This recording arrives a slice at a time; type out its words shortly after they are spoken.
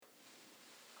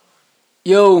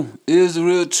Yo, is the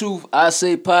real truth. I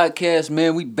Say Podcast,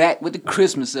 man. We back with the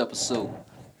Christmas episode.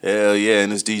 Hell yeah,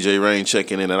 and it's DJ Rain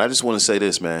checking in. And I just want to say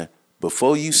this, man.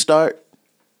 Before you start,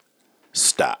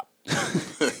 stop.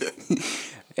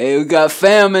 Hey, we got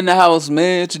fam in the house,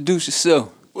 man. Introduce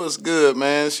yourself. What's good,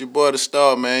 man? It's your boy, The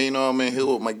Star, man. You know what I mean? Here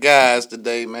with my guys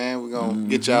today, man. We're going to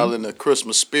get y'all in the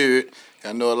Christmas spirit.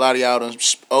 I know a lot of y'all done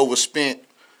overspent.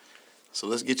 So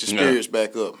let's get your spirits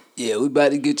back up. Yeah, we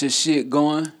about to get your shit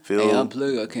going. Feel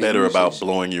better about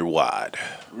blowing your wad.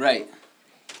 Right.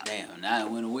 Damn, now I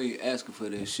went away asking for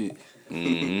that shit.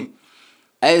 Mm-hmm.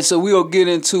 Hey, so we gonna get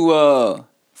into,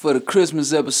 for the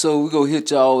Christmas episode, we gonna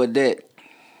hit y'all with that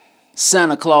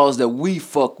Santa Claus that we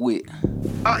fuck with.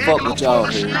 Fuck with y'all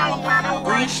here.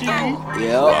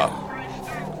 Yeah.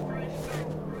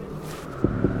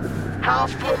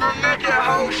 House full of naked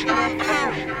hoes,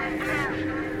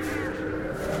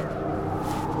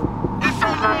 it's so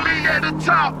lonely at the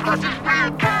top, plus it's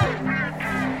real cold.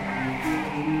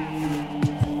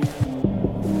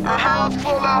 A house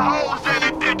full of hoes and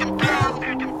it dick and blow,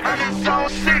 and it's on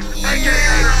 6,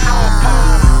 aka the North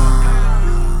Pole.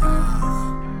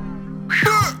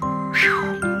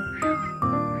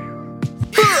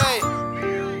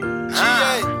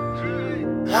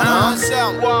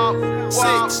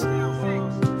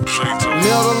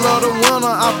 Middle of the winter,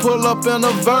 I pull up in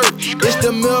a vert. It's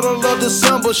the middle of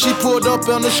December, she pulled up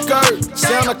in a skirt.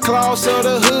 Santa Claus of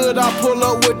the hood, I pull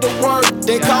up with the work.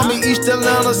 They call me East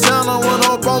Atlanta Santa, run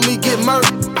up on me, get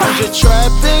murked. I'm just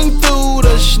trapping through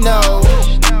the snow,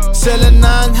 selling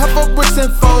 9 heifer bricks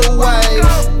in 4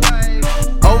 ways.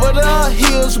 Over the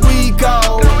hills we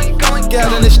go,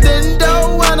 got an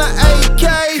extendo and an AK.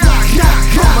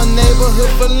 I'm a neighborhood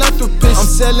philanthropist. I'm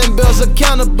selling bells of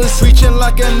cannabis, preaching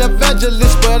like an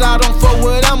evangelist, but I don't fuck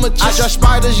with amateurs. I got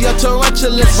spiders, yeah,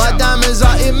 tarantulas. My diamonds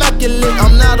are immaculate.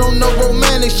 I'm not on no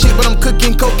romantic shit, but I'm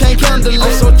cooking cocaine candlelit.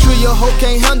 I'm so true, your hoe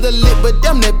can't handle it, but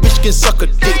damn that bitch can suck a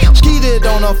dick. Skeeted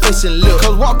on her face and lip,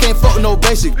 cause walk ain't fuck no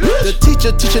basic. The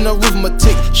teacher teaching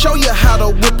arithmetic, show you how to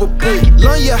whip a brick,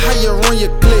 learn you how you run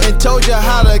your clip, and told you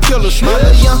how to kill a snake. My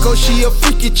little Yanko, she a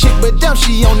freaky chick, but damn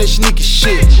she on that sneaky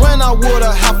shit. Ran out with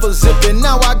a half a zip, and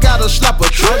now I gotta slap a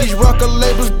trick. All these record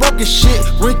labels broken shit,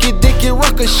 rinky dinky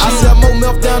rocker shit. I sell more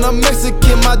milk than a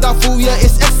Mexican, my dog food, yeah,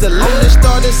 it's excellent. I just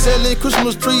started selling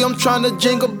Christmas tree, I'm trying to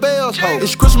jingle bells, ho.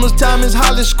 It's Christmas time, it's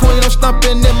Hollis Queen, I'm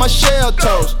stomping in my shell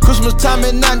toes. Christmas time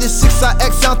in 96, I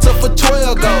X out for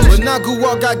 12 goals. When I grew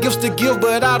up, got gifts to give,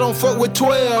 but I don't fuck with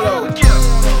 12 though.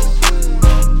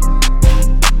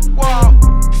 Wow,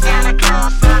 Santa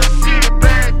Claus, Santa see the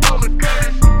bag full of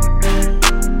goodies.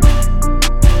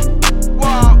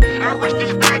 Wow, I wish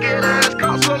these ragged ass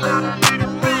cops would let a nigga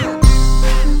live.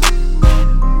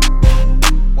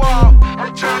 Wow,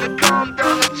 I'm trying to calm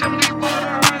down the chimney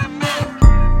water in a minute.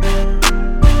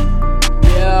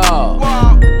 Yeah.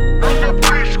 Wow, I'm the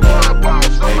free squad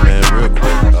boss. Hey, man, real quick.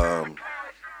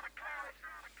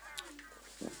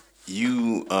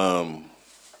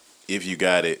 If you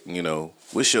got it, you know,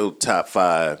 what's your top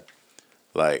 5,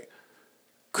 like,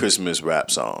 Christmas rap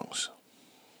songs?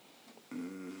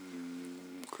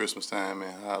 Christmas time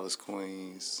in Hollis,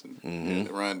 Queens. The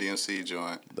Run DMC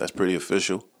joint. That's pretty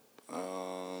official.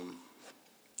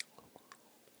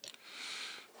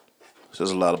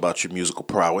 Says a lot about your musical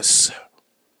prowess.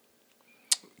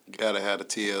 Gotta have the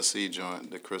TLC joint,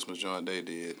 the Christmas joint they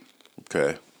did.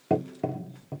 Okay.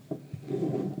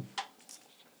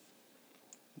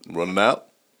 Running out?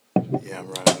 Yeah, I'm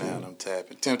running out. I'm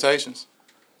tapping. Temptations.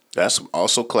 That's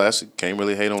also classic. Can't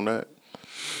really hate on that.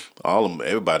 All of them,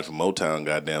 everybody from Motown,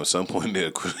 goddamn, at some point did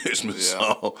a Christmas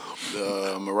song.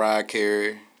 Mariah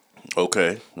Carey.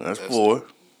 Okay, that's 4.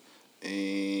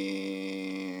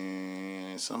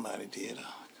 And somebody did.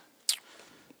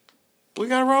 We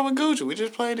got to roll with Gucci. We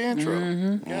just played the intro.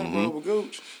 Got to roll with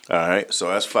Gucci. All right, so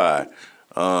that's 5.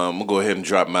 I'm gonna go ahead and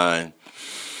drop mine.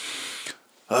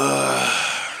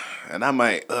 And I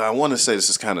want to say this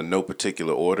is kind of no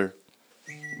particular order,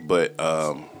 but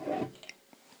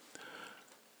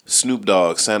Snoop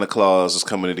Dogg, Santa Claus is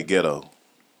Coming to the Ghetto.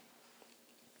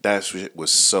 That shit was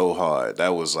so hard.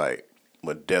 That was like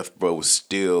when Death Bro was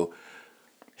still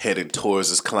heading towards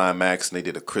his climax, and they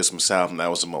did a Christmas album. That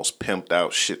was the most pimped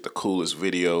out shit, the coolest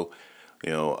video,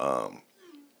 you know.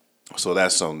 So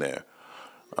that's on there.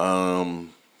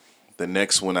 The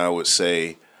next one I would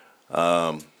say,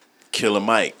 Killer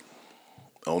Mike.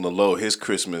 On the low, his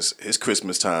Christmas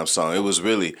time song. It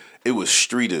was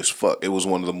street as fuck. It was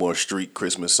one of the more street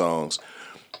Christmas songs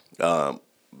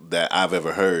that I've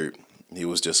ever heard. He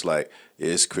was just like,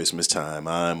 It's Christmas time.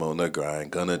 I'm on the grind.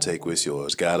 Gonna take what's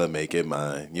yours. Gotta make it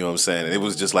mine. You know what I'm saying? And it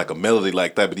was just like a melody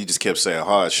like that, but he just kept saying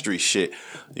hard street shit.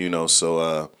 You know,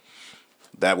 so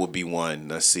that would be one.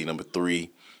 Let's see, number 3.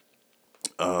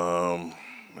 Let's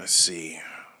see.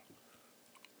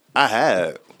 I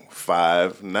had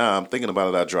 5. Now I'm thinking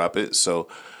about it. I drop it. So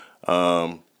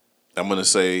I'm gonna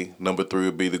say number 3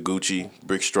 would be the Gucci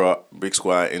Brick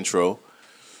Squad intro.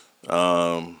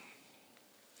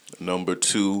 Number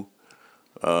 2.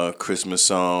 Christmas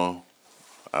song,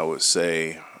 I would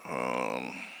say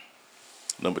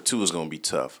number 2 is going to be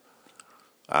tough.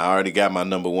 I already got my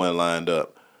number 1 lined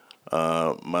up.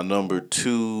 My number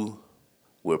 2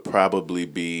 would probably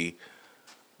be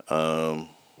the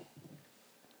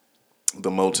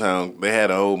Motown. They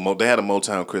had a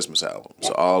Motown Christmas album.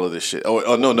 So all of this shit.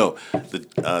 Oh no,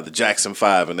 the Jackson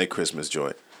 5 and their Christmas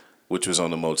joint, which was on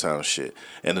the Motown shit.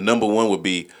 And the number 1 would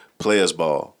be Players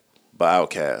Ball by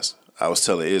Outkast. I was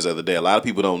telling Iz the other day, a lot of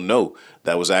people don't know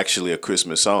that was actually a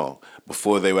Christmas song.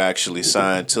 Before they were actually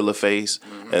signed to LaFace,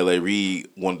 L.A. Reid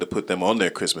wanted to put them on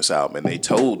their Christmas album, and they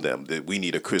told them that we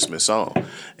need a Christmas song.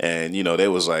 And, you know, they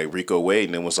was like, Rico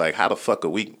Wade, and was like, what the fuck are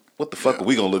we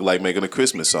going to look like making a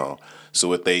Christmas song? So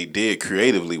what they did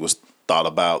creatively was thought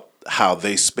about how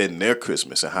they spend their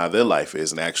Christmas and how their life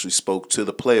is, and actually spoke to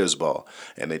the Players Ball.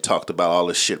 And they talked about all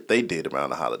the shit they did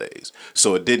around the holidays.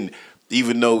 So it didn't...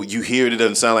 Even though you hear it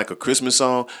doesn't sound like a Christmas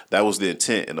song, that was the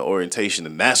intent and the orientation.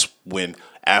 And that's when,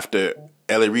 after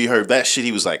L.A. Reid heard that shit,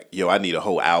 he was like, yo, I need a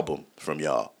whole album from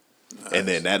y'all. Nice. And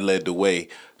then that led the way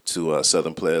to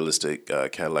Southern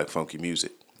Playalistic Cadillac Funky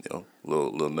Music. You know,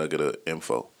 little nugget of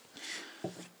info.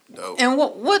 Dope. And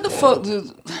what the fuck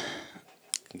did...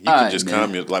 You can just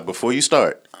comment, like, before you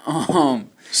start,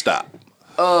 stop.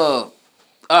 All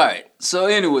right. So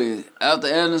anyway, after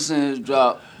Anderson has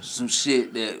dropped some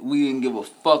shit that we didn't give a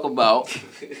fuck about.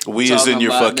 We is in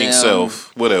your fucking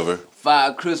self. Whatever.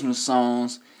 5 Christmas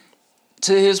songs.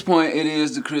 To his point, it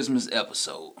is the Christmas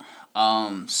episode.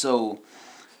 So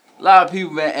a lot of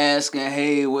people been asking,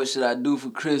 hey, what should I do for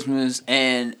Christmas?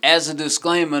 And as a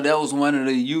disclaimer, that was one of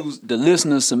the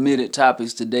listeners submitted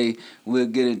topics today. We'll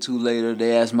get into later.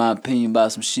 They asked my opinion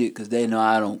about some shit because they know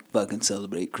I don't fucking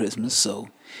celebrate Christmas. So,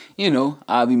 you know,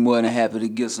 I'll be more than happy to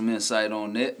get some insight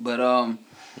on that. But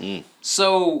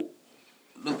so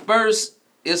the first,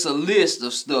 it's a list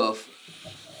of stuff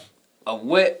of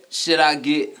what should I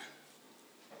get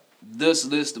this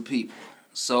list of people.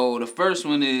 So the first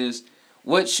one is,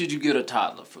 what should you get a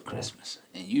toddler for Christmas?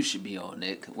 And you should be on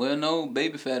that. Well, no,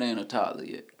 Baby Fat ain't a toddler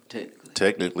yet, technically.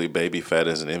 Technically, Baby Fat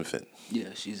is an infant.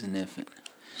 Yeah, she's an infant.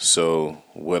 So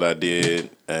what I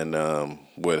did, and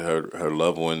what her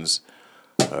loved ones,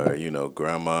 you know,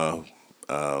 grandma,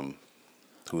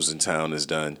 who's in town, has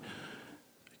done,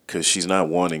 because she's not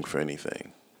wanting for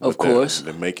anything. Of course.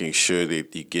 They're making sure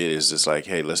that you get is just like,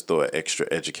 hey, let's throw an extra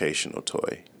educational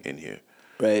toy in here.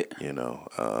 Right. You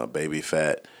know, Baby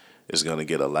Fat is going to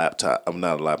get a laptop.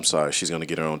 I'm sorry. She's going to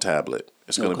get her own tablet.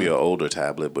 It's going to be an older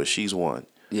tablet, but she's 1.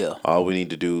 Yeah. All we need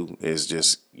to do is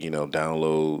just, you know,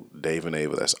 download Dave and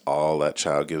Ava. That's all that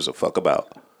child gives a fuck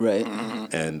about. Right.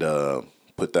 And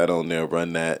put that on there,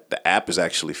 run that. The app is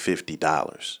actually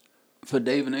 $50. For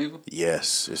Dave and Ava?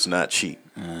 Yes, it's not cheap.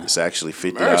 It's actually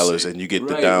 $50, and you get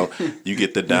you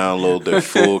get to download their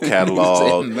full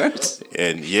catalog.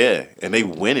 And yeah, and they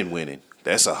winning.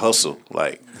 That's a hustle.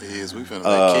 Like, it is. We finna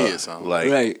make kids something.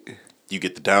 Like, right. You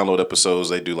get to download episodes.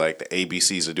 They do like the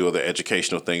ABCs. They do other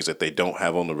educational things that they don't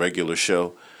have on the regular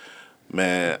show.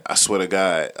 Man, I swear to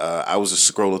God, I was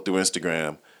just scrolling through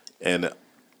Instagram, and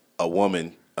a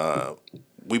woman,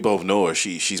 we both know her.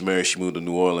 She's married. She moved to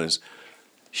New Orleans.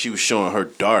 She was showing her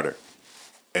daughter,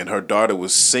 and her daughter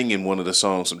was singing one of the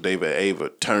songs from Dave and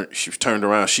Ava. She was turned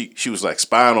around. She was like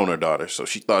spying on her daughter, so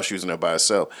she thought she was in there by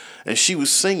herself, and she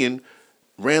was singing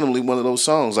randomly one of those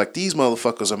songs. Like, these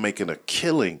motherfuckers are making a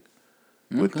killing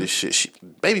with this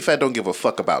shit. Baby Fat don't give a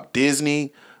fuck about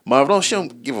Disney. Marvel, she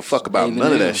don't give a fuck about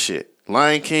none of that shit.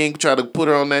 Lion King tried to put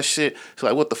her on that shit. She's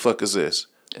like, what the fuck is this?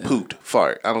 Poot,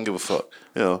 fart. I don't give a fuck.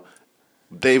 You know,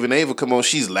 Dave and Ava come on.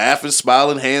 She's laughing,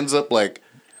 smiling, hands up like,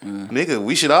 nigga,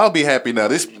 we should all be happy now.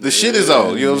 The shit is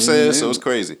on. You know what I'm saying? So it's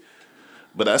crazy.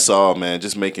 But that's all, man.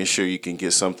 Just making sure you can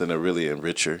get something to really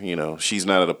enrich her. You know, she's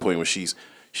not at a point where she's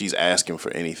asking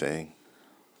for anything.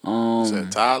 Is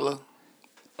that toddler?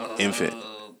 Infant.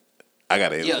 I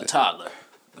got an infant. Yeah, toddler.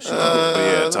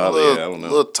 Toddler. I don't know.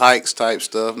 Little tykes type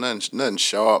stuff. Nothing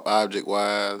sharp object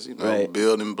wise. You know,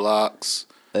 building blocks.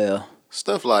 Yeah.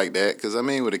 Stuff like that. Because I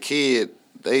mean, with a kid,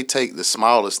 they take the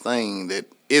smallest thing that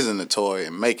isn't a toy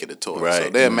and make it a toy. Right. So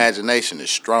their imagination is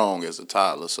strong as a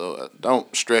toddler. So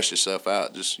don't stress yourself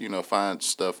out. Just, find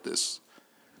stuff that's,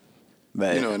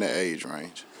 Right. in that age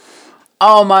range.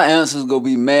 All my answers gonna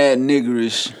be mad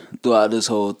niggerish throughout this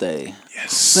whole thing.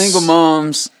 Yes. Single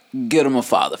moms, get them a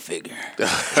father figure.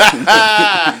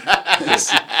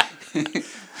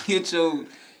 Get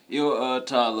your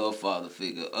toddler a father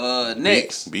figure.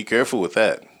 Next. Be careful with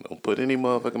that. Don't put any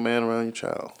motherfucking man around your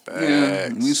child.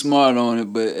 Yeah, we smart on it,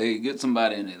 but hey, get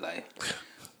somebody in their life.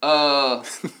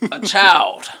 A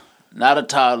child. Not a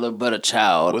toddler, but a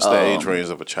child. What's the age range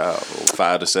of a child?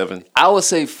 5 to 7? I would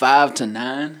say 5 to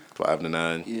 9. 5 to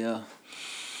 9? Yeah.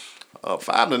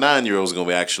 5 to 9-year-olds gonna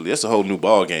be that's a whole new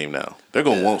ball game now. They're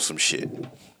gonna want some shit.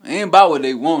 Ain't about what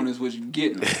they want, is what you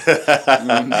getting.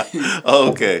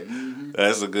 Okay,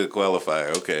 that's a good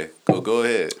qualifier. Okay, go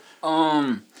ahead.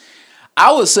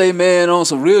 I would say, man, on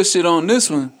some real shit on this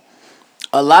one,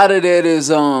 a lot of that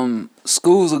is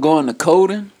schools are going to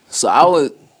coding, so I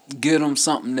would get them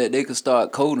something that they could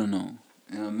start coding on.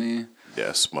 You know what I mean?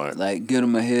 Yeah, smart. Like, get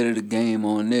them ahead of the game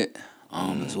on that.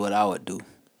 Is what I would do.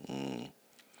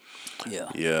 Yeah.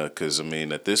 Yeah, because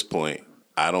at this point,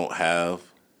 I don't have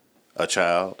a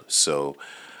child, so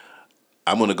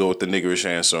I'm gonna go with the niggerish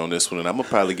answer on this one, and I'm gonna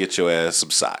probably get your ass some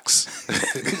socks.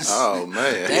 Oh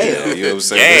man. Damn. You know what I'm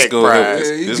saying? Gag prize.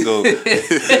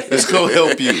 This go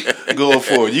help you going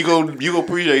forward. You go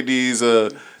appreciate these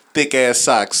thick ass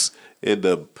socks in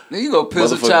the. You gonna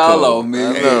piss a motherfucking child cold. off,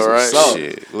 man. I know, right? Salt.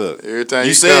 Shit, look. Every time you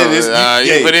you said come, this,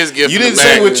 you put his gift you in didn't the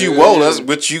say bag. what you want. That's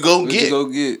what you gonna What get. you go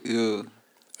get? Yeah.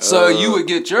 So you would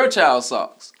get your child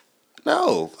socks.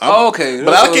 No. Okay.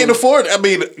 But I can't afford.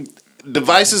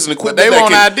 Devices and equipment. But they that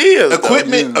want can, ideas,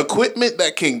 though. Equipment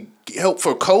that can help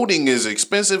for coding is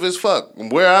expensive as fuck.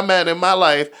 Where I'm at in my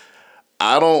life,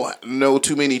 I don't know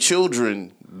too many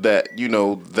children that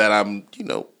that I'm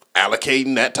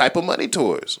allocating that type of money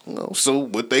towards. So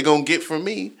what they gonna get from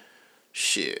me?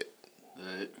 Shit.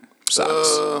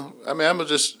 Socks. I'm gonna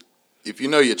just, if you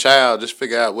know your child, just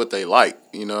figure out what they like.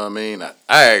 You know what I mean? I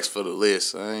asked for the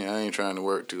list. I ain't trying to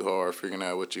work too hard figuring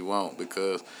out what you want,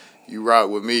 because you rock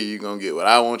with me, you gonna get what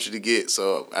I want you to get.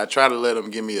 So I try to let them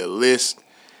give me a list,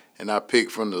 and I pick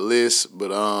from the list.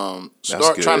 But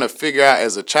start good. trying to figure out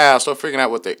as a child. Start figuring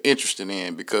out what they're interested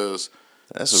in, because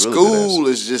That's a really good school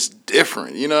answer. is just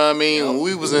different. You know what I mean? When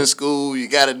we was in school, you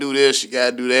got to do this, you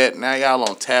got to do that. Now y'all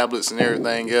on tablets and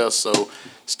everything else. So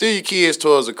steer your kids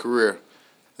towards a career.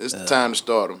 It's the time to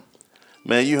start them.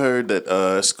 Man, you heard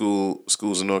that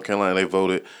schools in North Carolina, they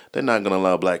voted they're not gonna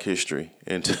allow Black history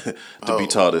to be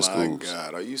taught at schools. Oh my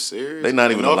God, are you serious? They not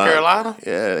In even North allowing, Carolina?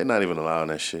 Yeah, they're not even allowing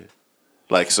that shit.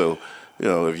 Like, so,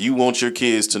 if you want your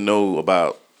kids to know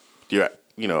about your,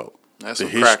 That's the some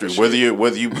cracker history, shit.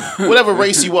 whether you whatever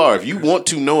race you are, if you want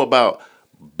to know about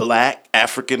Black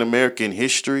African American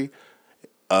history,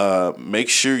 make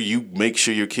sure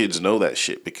your kids know that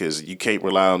shit, because you can't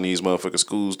rely on these motherfucking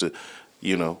schools to,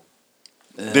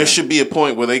 There should be a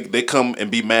point where they come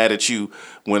and be mad at you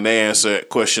when they answer a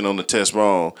question on the test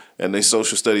wrong, and they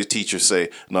social studies teacher say,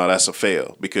 no, that's a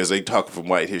fail, because they talking from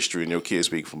white history and your kids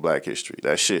speaking from Black history.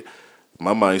 That shit,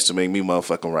 my mom used to make me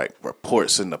motherfucking write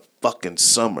reports in the fucking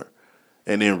summer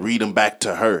and then read them back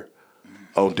to her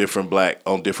on different black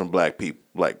people,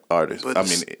 like artists. But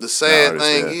the not sad artists,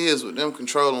 thing yeah. is, with them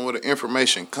controlling where the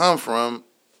information come from,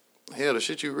 hell, the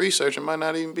shit you researching might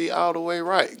not even be all the way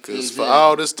right. Because for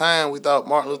all this time, we thought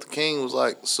Martin Luther King was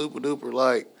like super duper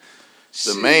like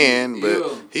the man,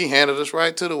 but he handed us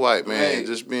right to the white man. Right.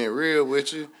 Just being real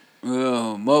with you.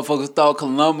 Well, motherfuckers thought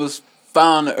Columbus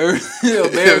found the earth. Them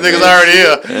niggas already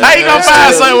here. How you gonna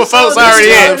find something with folks already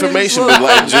It's here? information,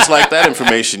 but just like that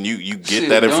information, you get Shit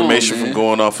that gone, information man. from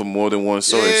going off of more than one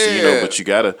source. Yeah. But you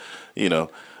gotta, it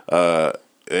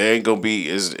ain't gonna be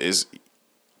is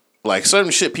like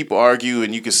certain shit people argue,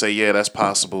 and you can say, yeah, that's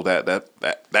possible.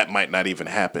 That might not even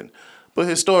happen. But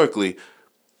historically,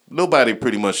 nobody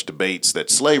pretty much debates that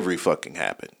slavery fucking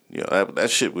happened. That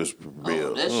shit was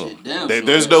real. that shit damn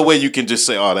There's sure no way you can just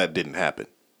say, oh, that didn't happen.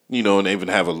 And even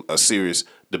have a serious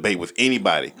debate with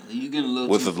anybody You getting a little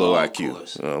with a too low far, of IQ.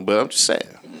 course. But I'm just saying.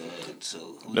 So,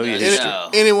 who Know your got history. y'all?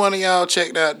 Any one of y'all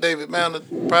checked out David Mountain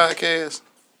podcast?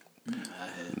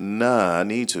 Nah, I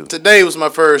need to. Today was my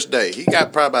first day. He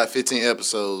got probably about 15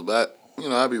 episodes, but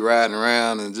I be riding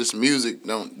around, and just music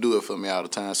don't do it for me all the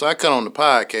time. So I cut on the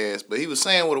podcast, but he was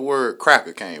saying where the word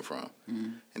cracker came from.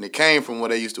 And it came from where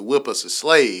they used to whip us as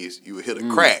slaves. You would hit a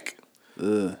crack.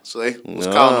 So they was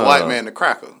calling the white man the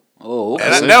cracker. Oh, okay.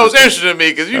 And that was interesting to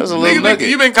me because That's a little nugget.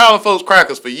 you've been calling folks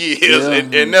crackers for years and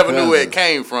never knew where it crackers.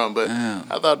 came from. But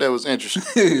I thought that was interesting.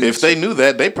 If they knew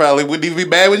that, they probably wouldn't even be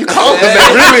mad when you called them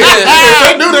that. Really, if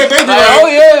they knew that, they'd be Like, like, oh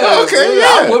yeah, okay,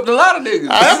 I yeah. whooped a lot of niggas. You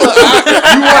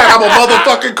right, I'm a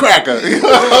motherfucking cracker. You know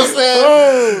what I'm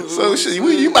saying? So shit,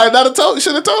 you might not have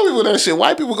should have told me with that shit.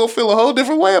 White people gonna feel a whole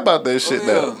different way about that shit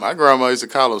yeah. now. My grandma used to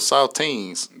call them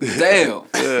saltines. Damn.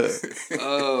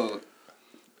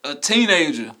 A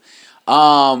teenager,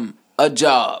 a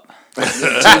job. A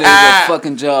teenager, a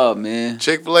fucking job, man.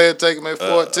 Chick-fil-A take them at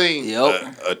 14.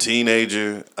 Yep. A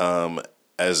teenager,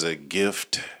 as a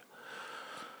gift,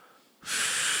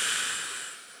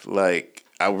 like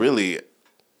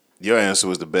your answer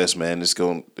was the best, man. It's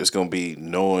gonna be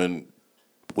knowing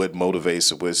what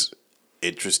motivates or what's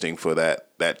interesting for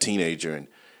that teenager and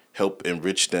help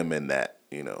enrich them in that,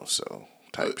 so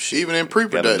type shit. Even in You gotta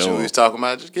pre-production, know we was talking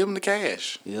about just give them the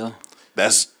cash. Yeah.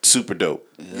 that's super dope.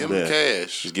 Give them the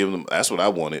cash. Just give them. That's what I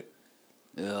wanted.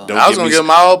 Yeah. Don't I was give gonna me give s- them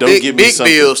all don't big give me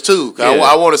something- bills too. 'Cause Yeah.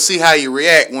 I want to see how you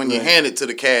react when you hand it to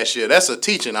the cashier. That's a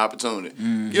teaching opportunity.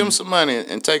 Give them some money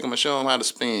and take them and show them how to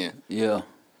spend. Yeah.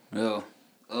 Yeah.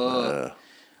 All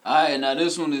right, now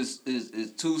this one is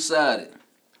two-sided.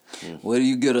 Whether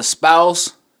you get a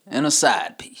spouse and a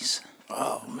side piece.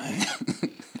 Oh man,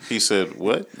 He said,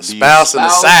 "What? spouse and a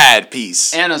Spouse side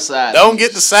piece. And a side Don't piece.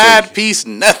 get the side piece.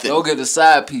 Nothing. Don't get the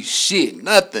side piece shit.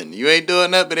 Nothing. You ain't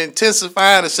doing nothing but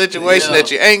intensifying a situation Yeah.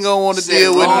 that you ain't gonna want to Set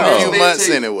deal with in wrong a few expectations. months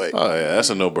anyway. Oh yeah, that's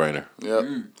a no-brainer. Yep.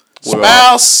 Well,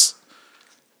 Spouse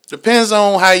depends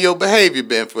on how your behavior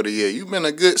been for the year. You've been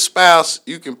a good spouse,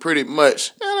 you can pretty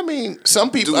much. And I mean,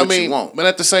 some people. Do what you want. But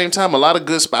at the same time, a lot of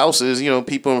good spouses,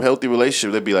 people in healthy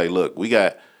relationships, they'd be like, "Look, we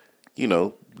got,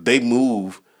 they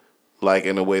move like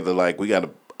in a way that like we got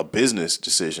a business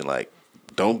decision. Like,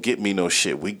 don't get me no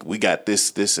shit. We got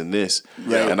this, and this."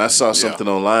 Yeah. And I saw something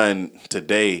online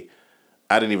today.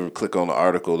 I didn't even click on the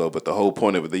article though, but the whole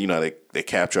point of it, how they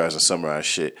capitalize and summarize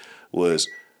shit was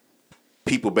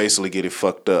people basically getting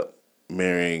fucked up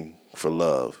marrying for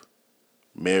love.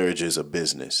 Marriage is a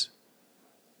business.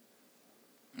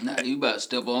 Nah, you about to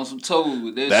step on some toes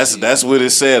with that shit. That's what it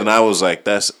said, and I was like,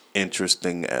 that's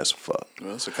interesting as fuck.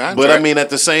 Well, it's a contract. But I mean, at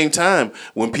the same time,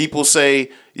 when people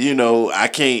say, I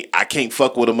can't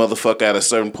fuck with a motherfucker at a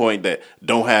certain point that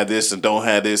don't have this and don't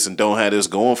have this and don't have this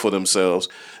going for themselves,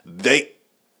 they're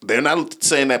not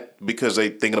saying that because they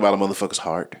thinking about a motherfucker's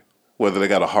heart, whether they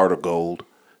got a heart of gold.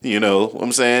 You know what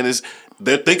I'm saying? Is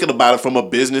they're thinking about it from a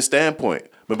business standpoint.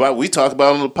 But we talked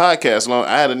about it on the podcast.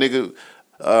 I had a nigga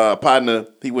partner.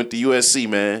 He went to USC,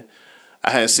 man. I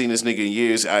hadn't seen this nigga in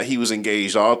years. He was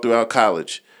engaged all throughout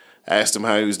college. I asked him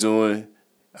how he was doing,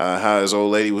 how his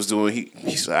old lady was doing.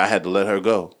 He said, I had to let her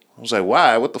go. I was like,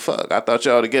 why? What the fuck? I thought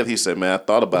y'all together. He said, man, I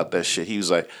thought about that shit. He was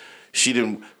like, she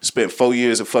didn't spend 4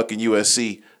 years at fucking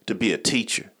USC to be a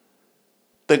teacher.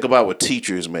 Think about what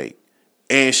teachers make.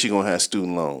 And she gonna have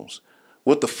student loans.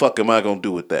 What the fuck am I gonna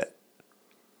do with that?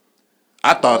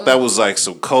 I thought that was like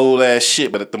some cold ass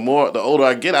shit, but the older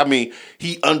I get, I mean,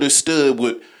 he understood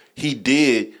what he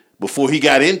did before he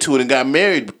got into it and got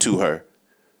married to her.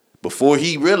 Before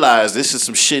he realized this is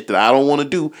some shit that I don't want to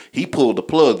do, he pulled the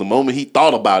plug the moment he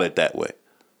thought about it that way.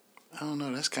 I don't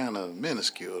know. That's kind of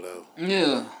minuscule, though.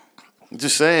 Yeah. I'm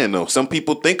just saying though, some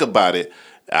people think about it.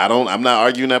 I'm not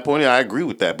arguing that point. I agree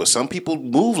with that, but some people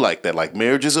move like that. Like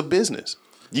marriage is a business.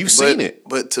 You've seen it.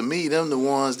 But to me, them the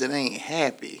ones that ain't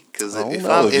happy. Because I don't if know.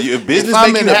 I'm If your if business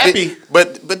I'm make in you a happy.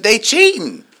 but they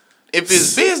cheating. If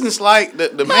it's business, like the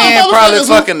No, man probably motherfuckers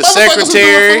fucking the who do it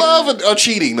secretary. for love are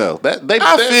cheating though.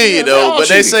 I feel you though, but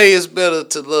they cheating. say it's better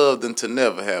to love than to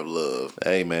never have love.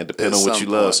 Hey man, depending At on what some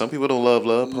you love. point. Some people don't love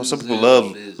love. Some people Yeah,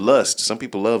 love it is. lust. Some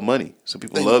people love money. Some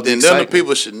people love the Then them the excitement.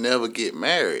 people should never get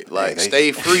married. Like they-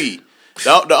 stay free.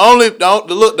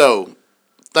 Look though.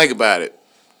 Think about it.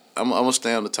 I'm gonna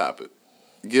stay on the topic.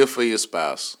 Give for your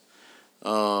spouse.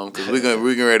 Because we're getting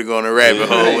ready to go on a rabbit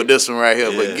hole with this one right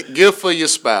here. Yeah. But give for your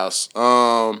spouse.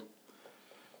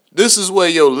 This is where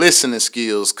your listening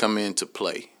skills come into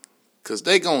play. Because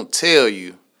they going to tell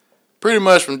you pretty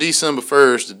much from December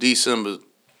 1st to December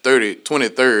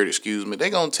 23rd, they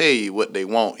going to tell you what they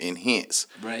want in hints.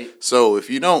 Right. So if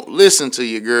you don't listen to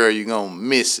your girl, you're going to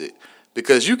miss it.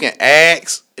 Because you can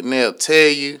ask and they'll tell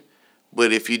you.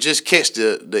 But if you just catch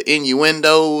the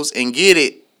innuendos and get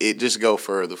it, it just go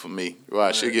further for me.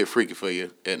 Right, she'll get freaky for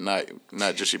you at night,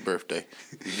 not just your birthday.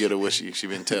 You get her what she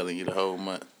been telling you the whole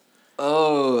month.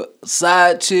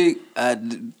 Side chick,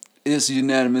 it's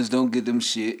unanimous. Don't get them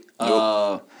shit.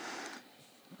 Nope.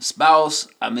 Spouse,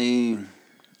 I mean,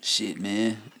 shit,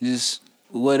 man. Just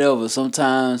whatever.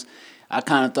 Sometimes I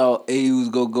kind of thought AU was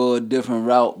gonna go a different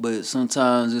route, but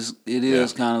sometimes it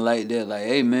is kind of like that. Like,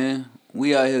 hey man,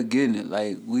 we out here getting it.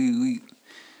 Like we,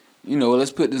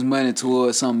 let's put this money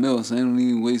towards something else. Ain't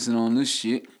even wasting on this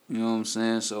shit. You know what I'm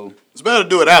saying? So it's better to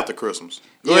do it after Christmas.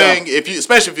 Go ahead, and,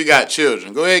 especially if you got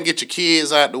children. Go ahead and get your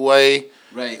kids out the way.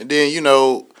 Right. And then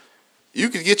you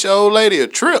could get your old lady a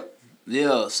trip.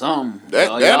 Yeah, something.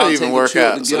 That'll even work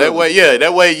out. So that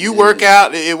way you work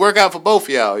out. It work out for both of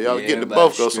y'all. Y'all get to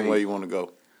both go somewhere you want to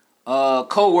go.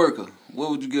 Co-worker. What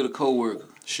would you get a co-worker?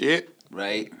 Shit.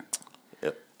 Right.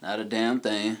 Yep. Not a damn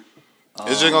thing.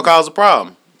 It's just gonna cause a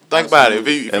problem. Think about it.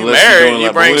 If you're married and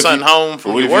you bring something home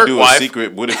from your work wife.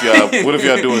 What if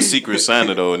y'all do a secret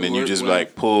Santa though, and then you just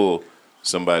like pull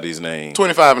somebody's name?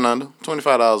 $25 and under.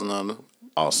 $25 and under.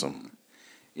 Awesome.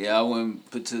 Yeah, I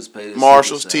wouldn't participate.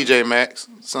 Marshalls, TJ Maxx,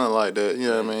 something like that. You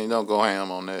know what I mean? Don't go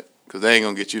ham on that. Because they ain't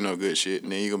going to get you no good shit.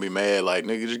 And then you're going to be mad like,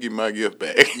 nigga, just give me my gift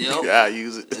back. Yep. I'll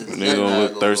use it. Nigga gonna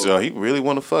look thirsty. Oh, he really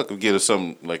want to fuck. Get her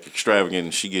something like extravagant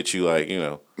and she get you like,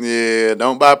 Yeah,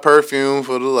 don't buy perfume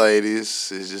for the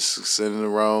ladies. It's just sending the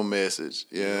wrong message.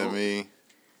 You know what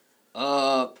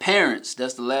I mean? Parents.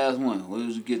 That's the last one. What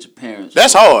did you get your parents?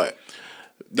 That's hard.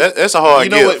 That's a hard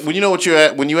gift. What? When you know what you're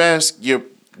at, when you ask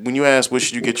what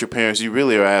should you get your parents, you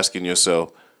really are asking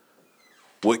yourself,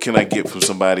 what can I get from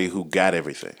somebody who got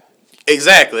everything?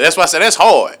 Exactly. That's why I said that's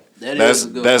hard.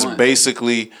 That's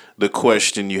basically the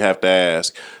question you have to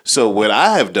ask. So what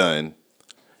I have done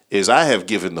is I have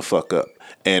given the fuck up.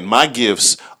 And my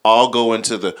gifts all go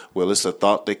into it's a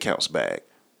thought that counts bag.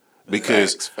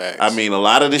 Because, facts. I mean, a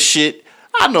lot of the shit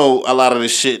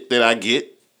that I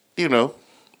get,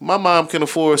 my mom can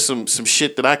afford some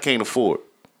shit that I can't afford.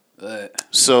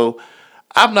 So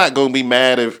I'm not going to be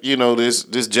mad if,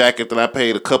 this jacket that I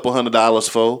paid a couple $100s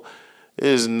for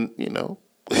is,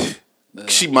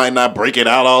 she might not break it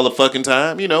out all the fucking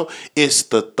time. It's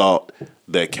the thought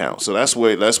that counts. So that's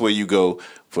where you go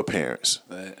for parents.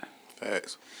 Right.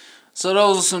 Facts. So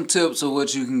those are some tips of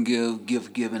what you can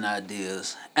giving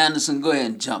ideas. Anderson, go ahead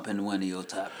and jump into one of your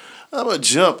topics. I'm going to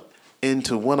jump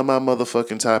into one of my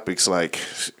motherfucking topics like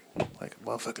a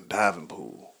motherfucking diving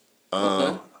pool.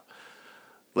 Okay.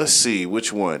 Let's see,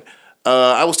 which one?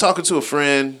 I was talking to a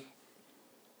friend.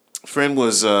 Friend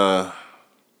was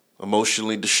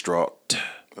emotionally distraught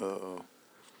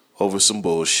over some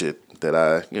bullshit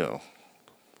that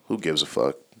who gives a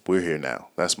fuck? We're here now.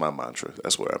 That's my mantra.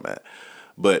 That's where I'm at.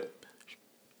 But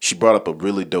she brought up a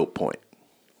really dope point,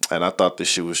 and I thought this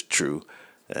shit was true.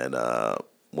 And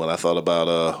when I thought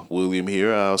about William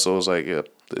here, I also was like, yeah,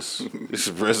 this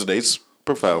resonates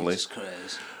profoundly. Jesus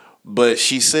Christ. But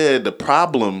she said the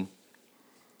problem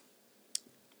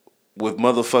with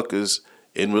motherfuckers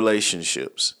in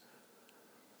relationships,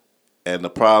 and the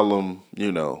problem,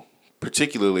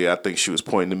 particularly I think she was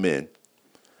pointing to men,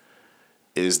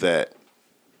 is that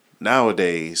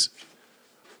nowadays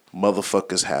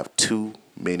motherfuckers have too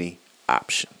many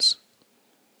options.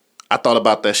 I thought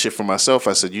about that shit for myself.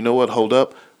 I said, you know what? Hold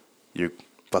up. You're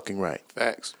fucking right.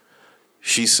 Facts.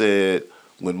 She said,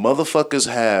 when motherfuckers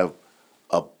have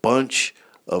a bunch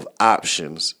of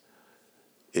options,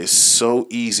 it's so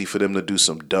easy for them to do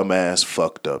some dumbass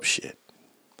fucked up shit.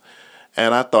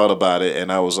 And I thought about it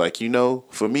and I was like,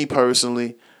 for me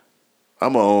personally,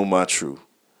 I'm going to own my truth.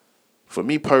 For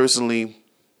me personally,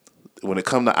 when it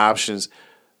comes to options,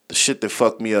 the shit that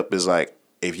fucked me up is like,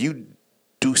 if you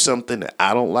do something that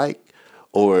I don't like,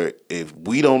 or if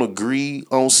we don't agree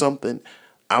on something,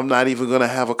 I'm not even going to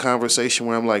have a conversation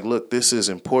where I'm like, look, this is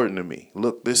important to me.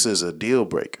 Look, this is a deal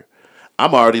breaker.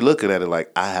 I'm already looking at it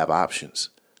like I have options.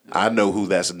 I know who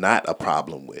that's not a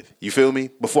problem with. You feel me?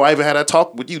 Before I even had that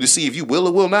talk with you to see if you will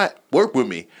or will not work with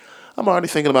me, I'm already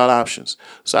thinking about options.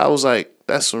 So I was like,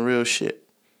 that's some real shit.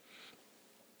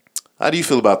 How do you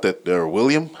feel about that there,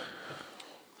 William?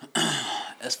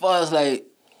 As far as like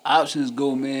options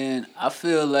go, man, I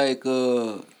feel like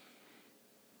if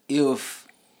you're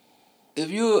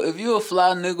a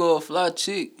fly nigga or a fly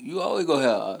chick, you always gonna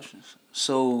have options.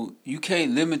 So you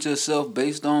can't limit yourself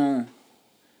based on,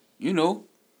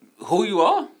 who you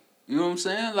are. You know what I'm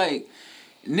saying? Like,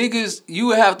 niggas, you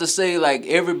would have to say like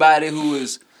everybody who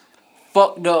is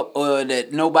fucked up or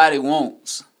that nobody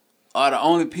wants are the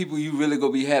only people you really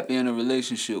gonna be happy in a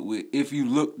relationship with if you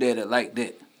looked at it like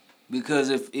that. Because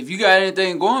if you got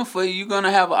anything going for you, you're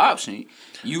gonna have an option.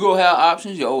 You go have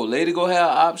options. Your old lady go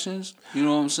have options. You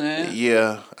know what I'm saying?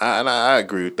 Yeah, I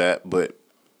agree with that. But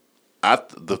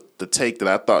the take that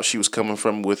I thought she was coming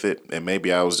from with it, and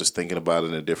maybe I was just thinking about it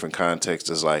in a different context,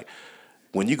 is like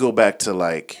when you go back to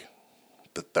like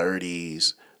the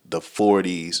 30s, the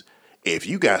 40s, if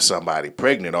you got somebody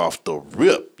pregnant off the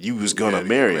rip, you was gonna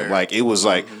marry him. Like it was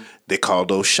like they called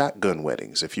those shotgun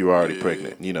weddings if you were already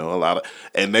pregnant. You know, a lot of,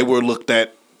 and they were looked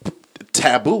at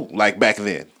taboo like back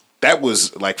then. That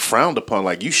was like frowned upon.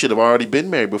 Like you should have already been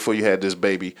married before you had this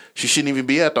baby. She shouldn't even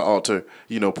be at the altar.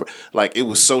 You know, like it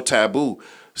was so taboo.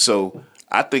 So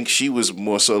I think she was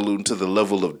more so alluding to the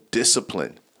level of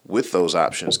discipline with those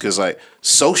options, because like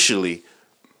socially,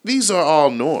 these are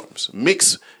all norms.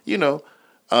 Mixed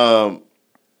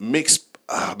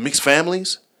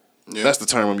families. Yeah. That's the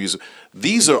term I'm using.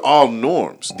 These are all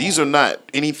norms. These are not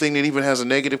anything that even has a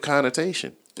negative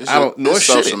connotation. It's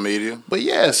social media. But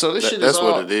yeah, so this shit is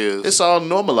all, what it is. It's all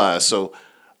normalized. So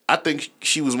I think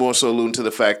she was more so alluding to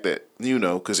the fact that, you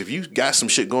know, because if you got some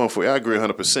shit going for you, I agree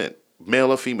 100%.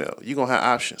 Male or female, you're going to have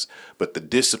options. But the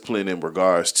discipline in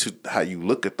regards to how you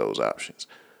look at those options.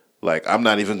 Like, I'm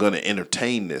not even going to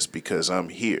entertain this because I'm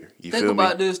here. You feel me? Think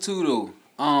about this too, though.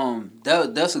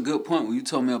 That's a good point. When you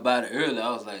told me about it earlier, I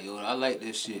was like, yo, I like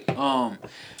this shit. And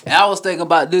I was thinking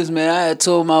about this, man. I had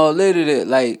told my old lady that,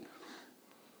 like,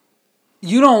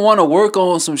 you don't want to work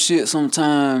on some shit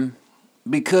sometime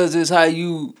because it's how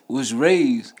you was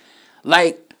raised.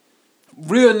 Like,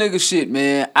 real nigga shit,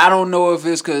 man. I don't know if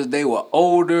it's because they were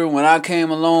older when I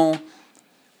came along.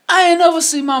 I ain't never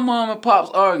see my mom and pops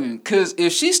arguing. Because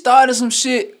if she started some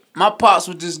shit, my pops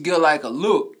would just get like a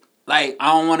look. Like,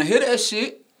 I don't want to hear that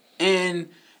shit. And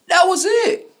that was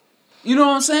it. You know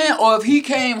what I'm saying? Or if he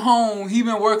came home, he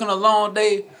been working a long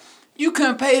day, you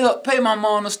couldn't pay my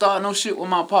mom to start no shit with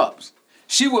my pops.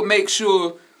 She would make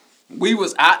sure we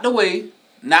was out the way,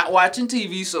 not watching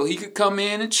TV, so he could come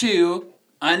in and chill,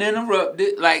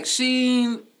 uninterrupted. Like,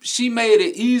 she made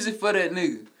it easy for that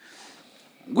nigga.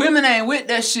 Women ain't with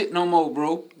that shit no more,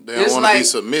 bro. They don't want to be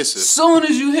submissive. Soon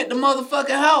as you hit the motherfucking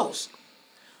house.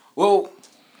 Well,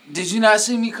 did you not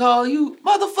see me call you?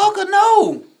 Motherfucker,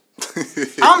 no.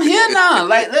 I'm here now.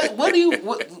 Like, what you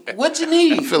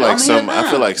need? I feel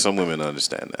like some women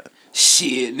understand that.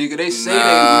 Shit, nigga, they say they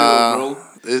will, bro.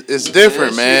 It's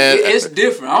different, man. It's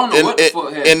different. I don't know what the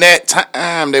fuck happened. In that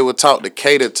time, they were taught to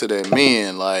cater to their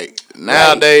men. Like,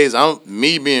 nowadays,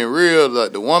 me being real,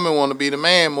 like, the woman want to be the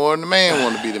man more than the man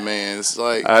want to be the man. It's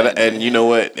like... and you know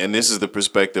what? And this is the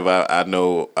perspective I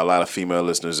know a lot of female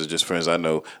listeners are just friends I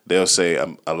know. They'll say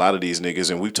a lot of these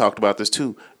niggas, and we've talked about this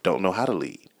too, don't know how to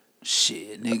lead.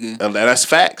 Shit, nigga. And that's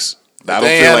facts. I don't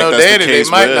feel like that's the case.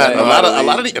 They might not know a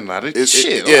lot of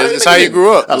shit. It's how you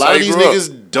grew up. A lot of these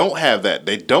niggas don't have that.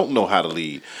 They don't know how to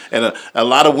lead. And a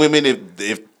lot of women,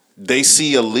 if they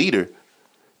see a leader,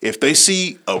 if they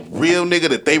see a real nigga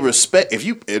that they respect, if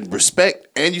you respect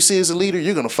and you see as a leader,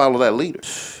 you're gonna follow that leader.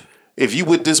 If you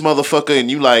with this motherfucker and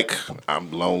you like,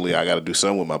 I'm lonely, I gotta do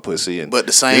something with my pussy. But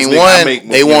the same one,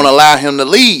 they won't allow him to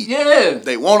lead. Yeah.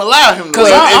 They won't allow him to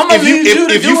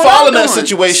lead. If you fall in that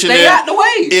situation, stay out the way.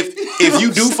 If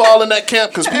you do fall in that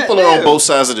camp, because people are on both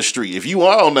sides of the street. If you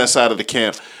are on that side of the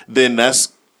camp, then that's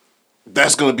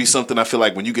gonna be something I feel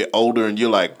like when you get older and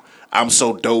you're like, I'm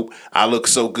so dope, I look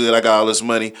so good, I got all this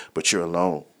money, but you're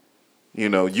alone. You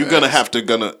know, you're gonna have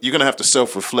to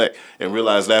self-reflect and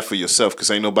realize that for yourself, because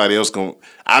ain't nobody else gonna.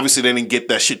 Obviously, they didn't get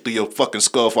that shit through your fucking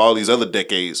skull for all these other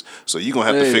decades, so you're gonna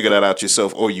have to figure that out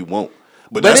yourself, or you won't.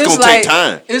 But that's gonna take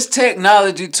time. It's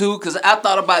technology too, because I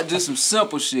thought about just some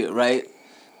simple shit, right?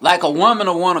 Like a woman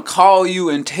will want to call you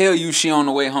and tell you she on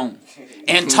the way home,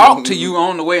 and talk to you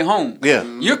on the way home. Yeah,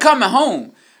 you're coming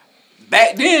home.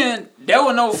 Back then, there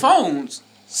were no phones.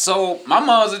 So my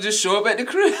moms would just show up at the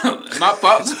crib. My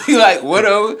pops would be like,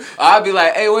 whatever. I'd be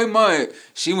like, hey, wait, mom,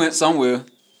 she went somewhere.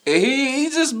 And he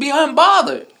just be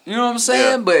unbothered. You know what I'm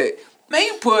saying? Yeah. But man,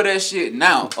 you pull that shit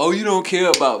now. Oh, you don't care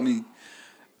about me.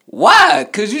 Why?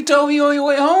 Cause you told me you on your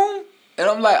way home? And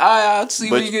I'm like, I'll see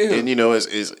when you get here. And you know,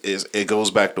 it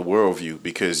goes back to worldview,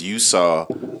 because you saw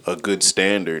a good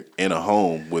standard in a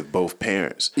home with both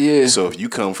parents. Yeah. So if you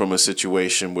come from a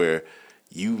situation where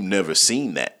you've never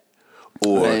seen that,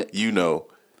 or, you know,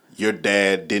 your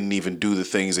dad didn't even do the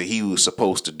things that he was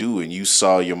supposed to do, and you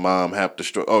saw your mom have to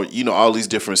struggle, or, you know, all these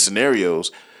different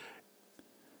scenarios,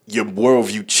 your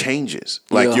worldview changes.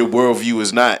 Like, your worldview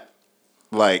is not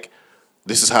like,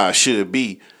 this is how it should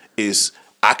be. Is,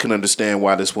 I can understand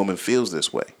why this woman feels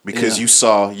this way, because you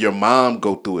saw your mom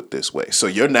go through it this way. So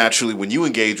you're naturally, when you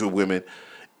engage with women,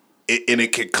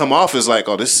 it can come off as like,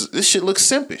 oh, this shit looks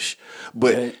simpish.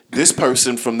 But this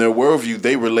person, from their worldview,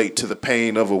 they relate to the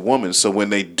pain of a woman. So when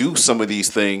they do some of these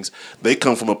things, they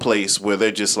come from a place where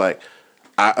they're just like,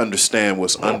 I understand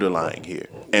what's underlying here,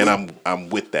 and I'm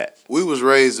with that. We was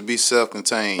raised to be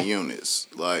self-contained units.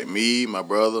 Like me, my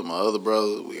brother, my other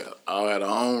brother, we all had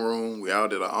our own room. We all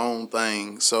did our own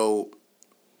thing. So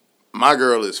my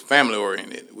girl is family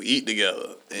oriented. We eat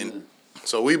together, and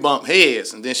so we bump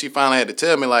heads. And then she finally had to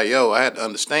tell me like, "Yo, I had to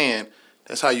understand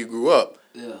that's how you grew up."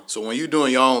 Yeah. So when you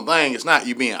doing your own thing, it's not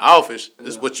you being offish.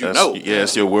 It's what you know. Yeah,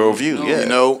 it's your worldview. Yeah. You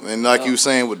know, and like you were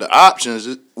saying with the options,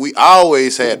 we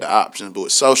always had the options, but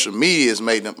social media has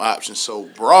made them options so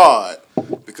broad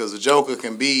because the Joker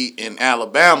can be in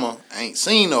Alabama, ain't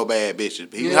seen no bad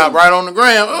bitches. He hop right on the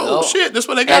ground. Oh, shit, this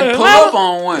what they got And in pull Atlanta? up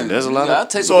on one. There's a lot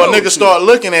of- So a nigga start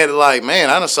looking at it like, man,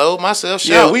 I done sold myself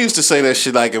short. Yeah, we used to say that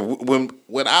shit like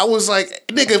when I was like,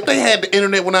 nigga, if they had the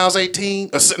internet when I was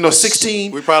 18, or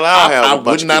 16, We probably all have I a bunch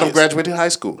would of not have kids. graduated high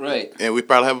school. Right. And we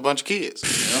probably have a bunch of kids.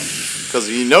 Because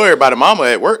you know everybody mama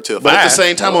at work till 5. But at the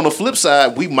same time, on the flip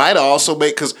side, we might have also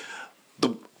made, because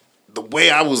the way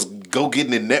I was go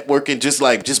getting and networking, just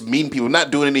meeting people, not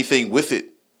doing anything with it,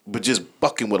 but just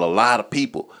fucking with a lot of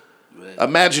people. Right.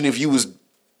 Imagine if you was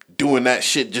doing that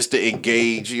shit just to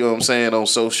engage, you know what I'm saying, on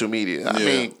social media. I Yeah.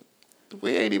 mean,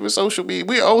 we ain't even social media.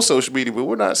 We're on social media, but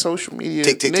we're not social media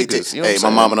Tick, tick, niggas. tick, tick. You know what Hey, I'm my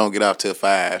saying? mama don't get off till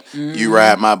 5. You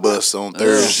ride my bus on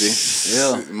Thursday.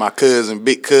 Yeah. My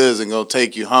big cousin gonna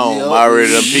take you home. Yep. I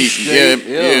already done peeped you. Yeah,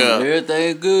 yeah.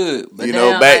 Everything good. But You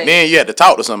know, now, back like, then you had to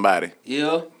talk to somebody.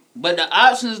 Yeah. But the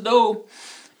options though,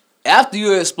 after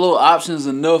you explore options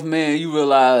enough, man, you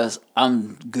realize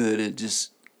I'm good at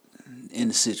just in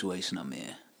the situation I'm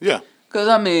in. Yeah. Cause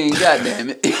I mean, goddamn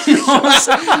it, you know what I'm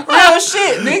saying? Real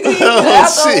shit, nigga.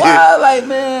 After a while, like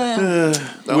man,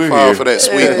 Don't We're fall here. for that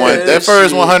sweet Yeah, one. That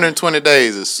first shit. 120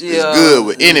 days is Yeah. good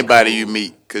with anybody you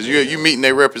meet because you meeting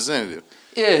their representative.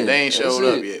 yeah, They ain't showed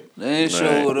that's up it. yet. They ain't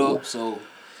showed up, so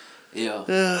yeah,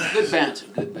 good banter,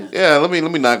 good banter. Yeah, let me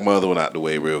knock my other one out the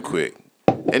way real quick.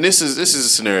 And this is a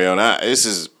scenario,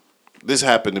 and this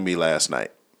happened to me last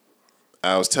night.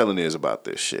 I was telling Iz about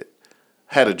this shit.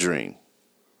 Had a dream.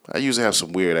 I usually have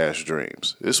some weird ass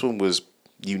dreams. This one was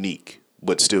unique,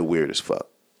 but still weird as fuck.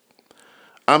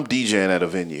 I'm DJing at a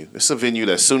venue. It's a venue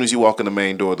that as soon as you walk in the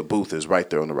main door, the booth is right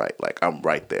there on the right. Like I'm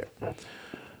right there.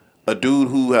 A dude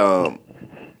who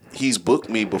he's booked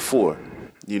me before,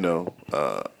 you know,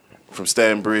 from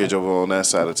Staten Bridge over on that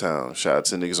side of town. Shout out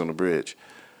to niggas on the bridge.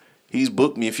 He's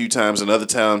booked me a few times, and other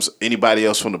times anybody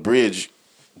else from the bridge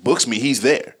books me, he's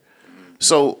there.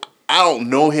 So I don't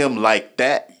know him like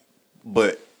that,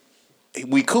 but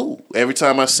we cool. Every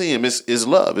time I see him, it's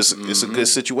love. It's a good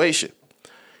situation.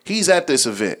 He's at this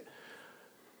event.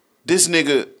 This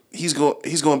nigga, he's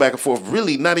going back and forth,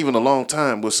 really not even a long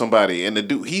time with somebody, and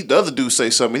the other dude say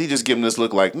something, he just give him this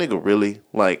look like, nigga, really?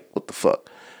 Like, what the fuck?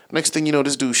 Next thing you know,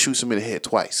 this dude shoots him in the head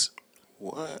twice.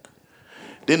 What?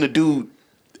 Then the dude,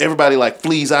 everybody like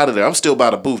flees out of there. I'm still by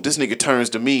the booth. This nigga turns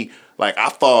to me like I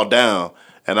fall down,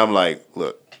 and I'm like,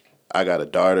 look, I got a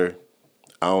daughter.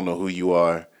 I don't know who you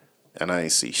are, and I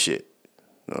ain't see shit.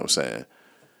 You know what I'm saying?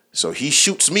 So he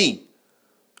shoots me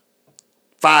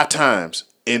 5 times,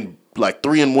 in like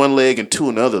 3 in one leg and 2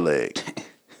 in the other leg.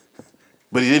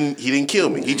 But he didn't kill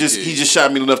me. He just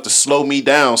shot me enough to slow me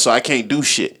down so I can't do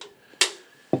shit.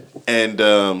 And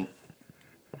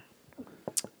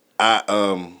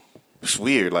it's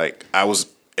weird. Like I was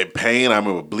in pain. I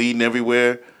remember bleeding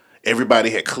everywhere. Everybody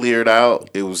had cleared out.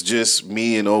 It was just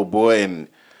me and old boy, and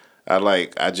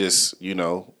I just, you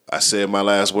know, I said my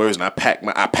last words, and I packed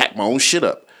my own shit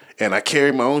up, and I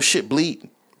carried my own shit bleeding.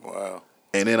 Wow.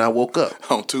 And then I woke up.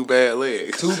 On 2 bad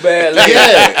legs. Too bad. Like,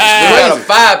 Yeah, they got a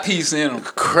crazy. 5-piece in them.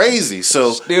 Crazy.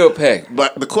 So Still packed.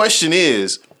 But the question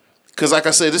is, because like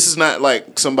I said, this is not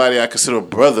like somebody I consider a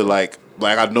brother. Like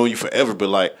I've known you forever, but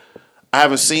like I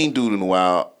haven't seen dude in a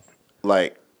while.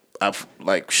 Like I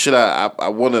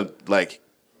want to like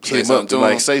Say hit him something up to to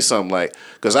like him. say something like,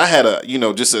 because I had a, you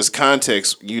know, just as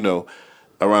context, you know,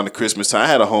 around the Christmas time, I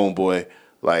had a homeboy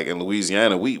like in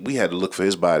Louisiana. We had to look for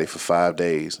his body for 5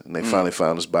 days, and they finally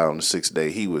found his body on the 6th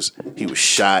day. He was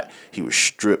shot. He was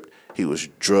stripped. He was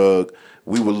drugged.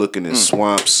 We were looking in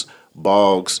swamps,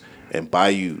 bogs, and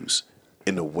bayous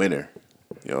in the winter.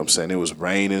 You know what I'm saying? It was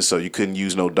raining, so you couldn't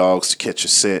use no dogs to catch a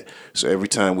scent. So every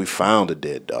time we found a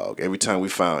dead dog, every time we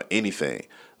found anything,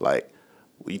 like,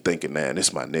 we thinking, man,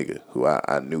 this my nigga who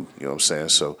I knew. You know what I'm saying?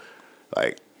 So,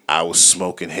 like, I was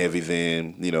smoking heavy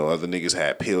then. You know, other niggas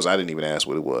had pills. I didn't even ask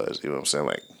what it was. You know what I'm saying?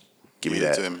 Like, give me Give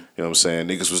it that. to me. You know what I'm saying?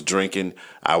 Niggas was drinking.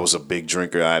 I was a big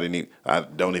drinker. I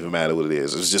don't even matter what it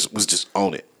is. It was just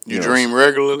on it. You know dream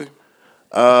regularly?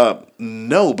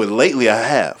 No, but lately I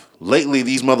have. Lately,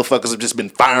 these motherfuckers have just been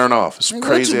firing off. It's Nigga,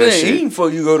 crazy what you ass been shit. eating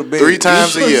before you go to bed? 3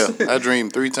 times a year. I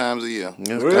dream 3 times a year.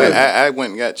 Yeah, Really? I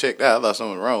went and got checked out. I thought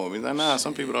something was wrong with me. Like, nah,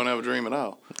 some people don't ever dream at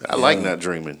all. I like not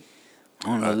dreaming. I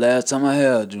don't know the last time I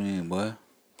had a dream, boy.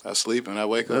 I sleep and I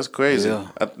wake up. That's crazy. Yeah.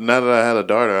 Now that I had a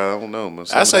daughter, I don't know. Man.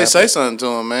 I say Something something to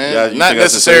him, man. Yeah, you Not think I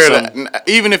should say necessarily.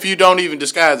 Even if you don't even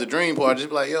disguise the dream part, just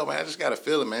be like, yo, man, I just got to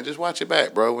feel it, man. Just watch it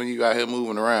back, bro, when you out here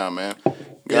moving around, man.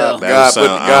 God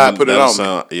put it on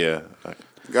me. Yeah.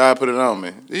 God put it on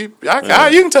me. You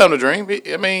can tell him to dream.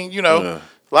 I mean, you know,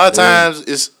 a lot of times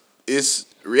it's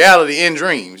reality in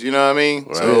dreams. You know what I mean?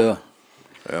 Right. So,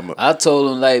 I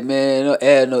told him, like, man, don't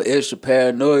add no extra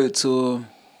paranoia to him.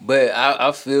 But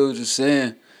I feel what you're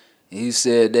saying. He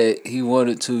said that he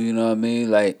wanted to, you know what I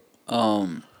mean? Like, I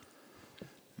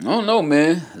don't know,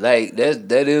 man. Like,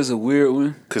 that is a weird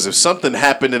one. Because if something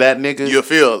happened to that nigga, you'll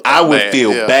feel I would bad,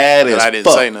 feel bad as that I didn't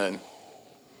fuck. say nothing.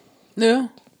 Yeah.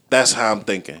 That's how I'm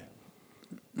thinking.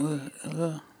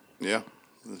 Yeah.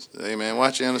 Hey, man,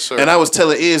 watch your inner circle. And I was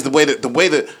telling Iz the way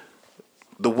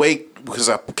because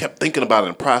I kept thinking about it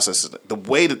and processing it. The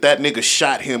way that nigga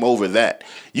shot him over that,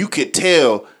 you could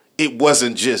tell it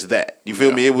wasn't just that. You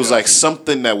feel me? It was like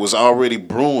something that was already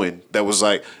brewing. That was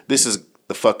like, this is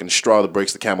the fucking straw that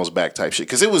breaks the camel's back type shit.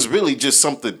 Because it was really just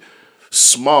something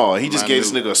small. He just gave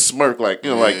this nigga a smirk, like,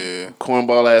 you know, like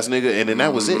cornball ass nigga, and then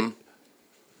that was it.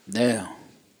 Damn.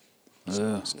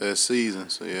 Yeah. That season,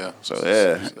 so yeah. So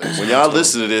yeah, when y'all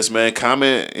listen to this, man,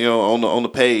 comment, you know, on the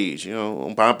page, you know,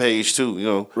 on my page too, you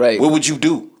know, right? What would you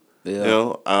do? Yeah. You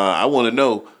know, I want to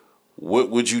know what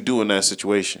would you do in that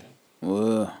situation.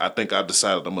 Well, I think I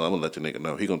decided I'm gonna let the nigga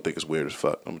know. He gonna think it's weird as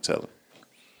fuck. I'm gonna tell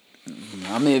him.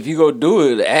 I mean, if you go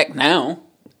do it, act now.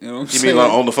 You know what I'm saying? You mean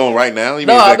like on the phone right now? You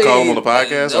mean call him on the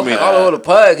podcast? I mean, call him on the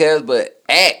podcast, but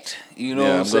act. You know Yeah,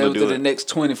 what I'm I'm saying? gonna do Within the next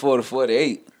 24 to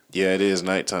 48. Yeah, it is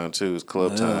nighttime too. It's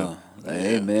club time. Like,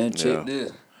 hey man, check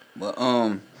this. But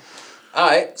all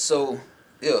right, so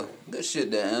yeah, good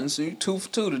shit there, Anderson. You 2 for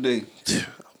 2 today.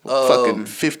 Fucking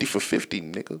 50 for 50,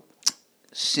 nigga.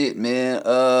 Shit, man.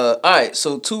 All right,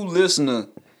 so 2 listener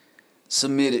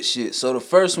submitted shit. So the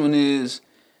first one is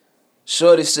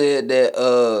Shorty said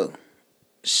that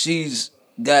she's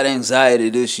got anxiety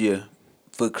this year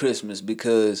for Christmas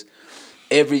because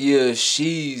every year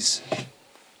she's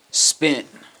spent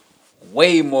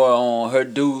way more on her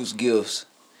dude's gifts,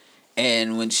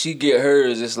 and when she get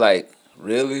hers, it's like,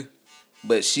 really?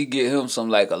 But she get him some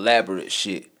like elaborate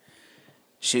shit.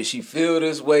 Should she feel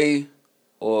this way,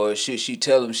 or should she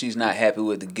tell him she's not happy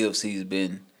with the gifts he's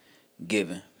been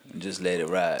given and just let it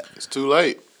ride? It's too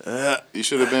late. You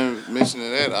should have been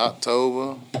mentioning that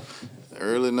October,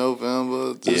 early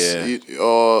November,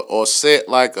 or set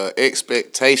like a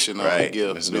expectation on the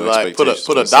gift. There's Be no like put a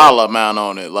expectations. dollar amount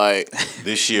on it. Like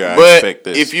this year, I but expect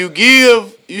this. if you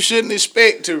give, you shouldn't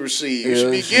expect to receive. You Yeah,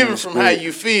 should be you shouldn't giving from how expect.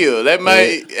 you feel. That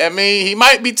might, I mean, he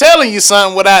might be telling you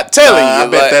something without telling you. I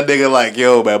bet like, that nigga like,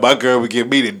 yo, man, my girl would give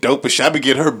me the dopest shit. I be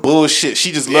getting her bullshit.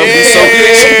 She just love me so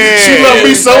Yeah. She love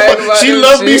me so Talking much. about She that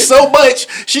love me shit. so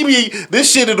much. She be this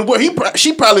shit in the world.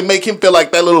 She probably make him feel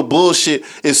like that little bullshit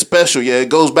is special. Yeah, it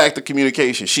goes back to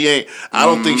communication. She ain't. I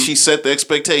don't think she set the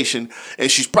expectation, and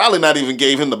she's probably not even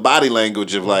gave him the body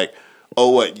language of like, oh,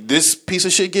 what, this piece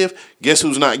of shit gift? Guess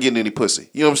who's not getting any pussy?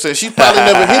 You know what I'm saying? She probably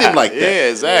never hit him like that. Yeah,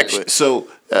 exactly. So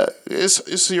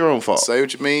it's your own fault. Say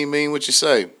what you mean what you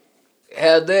say.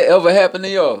 Has that ever happened to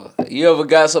y'all? You ever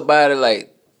got somebody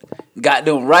like got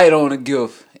them right on a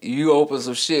gift? You open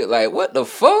some shit like, what the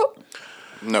fuck?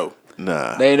 No.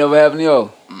 Nah. They ain't never happened to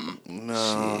y'all?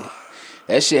 No. Shit.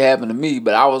 That shit happened to me,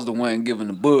 but I was the one giving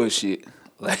the bullshit.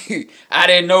 Like, I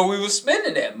didn't know we was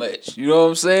spending that much. You know what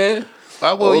I'm saying?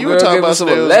 Well, you were girl talking gave about us some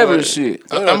scenarios elaborate where- shit. I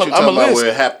thought I'm you were talking a about list.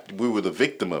 where we were the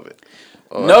victim of it.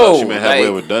 Oh, I No, thought you meant have we like-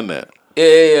 ever done that.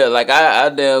 Yeah. Like, I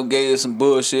damn gave some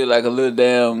bullshit, like a little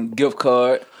damn gift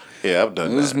card. Yeah, I've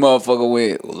done This that. motherfucker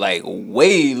went, like,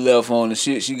 way left on the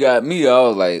shit she got me. I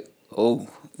was like, oh.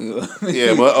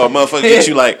 Yeah, motherfucker get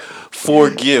you like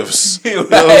 4 gifts. You know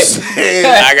what I'm Right. saying?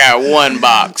 I got 1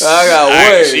 box. I got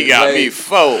one. She got Like, me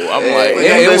 4. I'm like,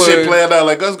 yeah, That it shit was- playing out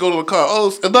like, let's go to the car.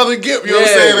 Oh, another gift. You know what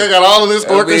I'm Yeah. saying? They got all of this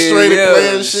orchestrated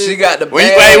plan shit. She got the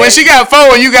when, bag. when she got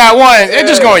 4 and you got 1, it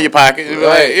just go in your pocket. Like,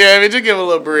 Right. yeah, I mean, just give a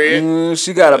little bread.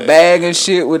 She got a bag and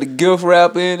shit with a gift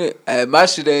wrap in it. And my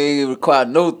shit ain't require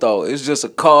no thought. It's just a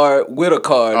card with a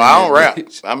card. Oh, in I don't it, wrap.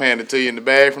 bitch. I'm handing it to you in the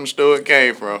bag from the store it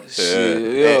came from. Shit,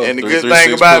 yo. And the 336 good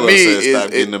thing about pull-up me says, is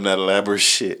stop getting them that elaborate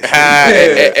shit.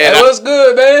 Hey, what's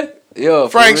good, man? Yo,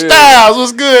 for Frank real. Styles,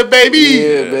 what's good, baby?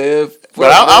 Yeah, man.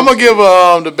 But I'm gonna give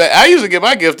the bag. I usually give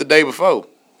my gift the day before.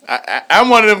 I'm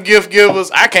one of them gift givers.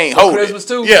 I can't hold Christmas it.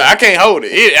 too? Yeah, I can't hold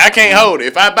it. I can't hold it.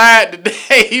 If I buy it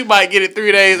today, you might get it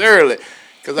 3 days early.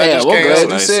 Cause I Damn, just I'm can't glad hold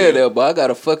you it. said that, but I got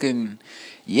a fucking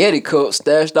Yeti cup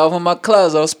stashed off in my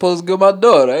closet. I was supposed to give my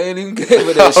daughter. I ain't even gave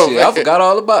her that Oh, shit. man. I forgot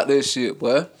all about that shit,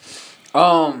 boy.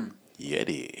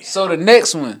 Yeti. So the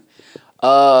next one,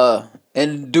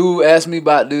 and the dude asked me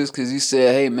about this because he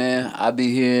said, "Hey man, I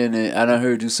be hearing and I done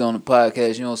heard you say on the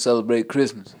podcast you don't celebrate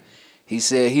Christmas." He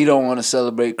said he don't want to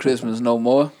celebrate Christmas no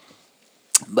more,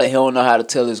 but he don't know how to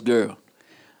tell his girl.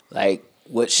 Like,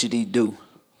 what should he do?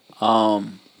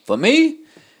 For me,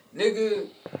 nigga,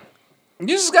 you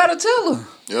just gotta tell her.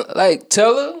 Yep. Like,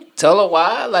 tell her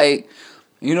why. Like,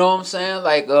 you know what I'm saying?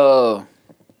 Like,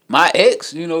 my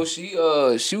ex, you know, she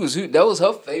was that was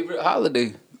her favorite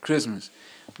holiday, Christmas.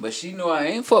 But she knew I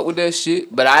ain't fuck with that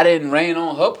shit. But I didn't rain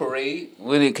on her parade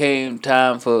when it came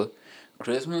time for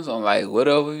Christmas. I'm like,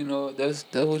 whatever, you know, that's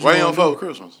what you Why you don't wanna do. fuck with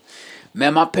Christmas?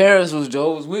 Man, my parents was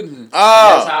Jehovah's Witnesses.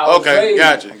 Oh, That's how I was okay.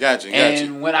 raised. Gotcha.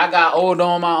 And when I got older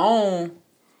on my own,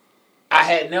 I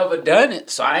had never done it.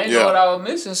 So I ain't know what I was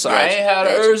missing. So I Gotcha, ain't had the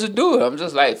gotcha. urge to do it. I'm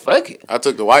just like, fuck it. I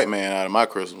took the white man out of my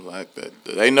Christmas. Like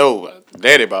they know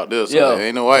daddy about this. So Yeah. there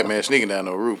ain't no white man sneaking down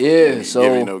no roof. Yeah, so-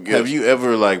 give you no gifts. Have you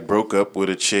ever like broke up with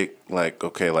a chick? Like,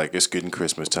 okay, like it's getting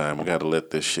Christmas time. We gotta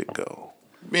let this shit go.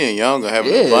 Being young and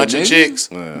having Yeah, a bunch nigga. of chicks,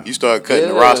 Yeah. you start cutting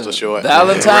the Yeah. roster short.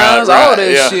 Valentine's, Right, all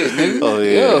that yeah. shit, nigga. Oh,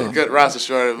 yeah. Cut the roster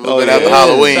short a little Oh, bit yeah. after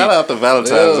Halloween. Shout out to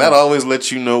Valentine's. Yeah. That always lets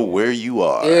you know where you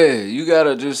are. Yeah, you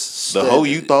gotta just The hoe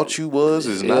you thought you was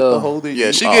is not Yeah. the hoe that you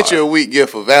Yeah, she are. get you a weak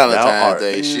gift for Thou Valentine's art.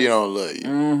 Day. She don't love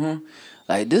you.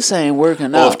 like, this ain't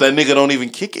working Or out. if that nigga don't even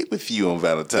kick it with you on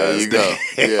Valentine's There you Day.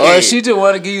 go. Yeah. Or if she just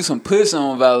want to give you some pussy on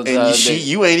And Valentine's Day.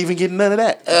 you ain't even getting none of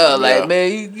that. Like, Yeah.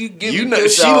 man, you give You me know,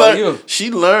 pussy all year.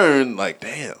 she learned, like,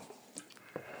 damn.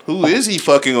 Who is he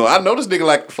fucking on? I know this nigga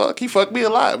like, fuck, he fucked me a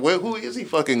lot. Who is he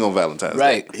fucking on Valentine's Day?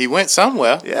 Right. He went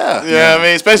somewhere. Yeah. You know what I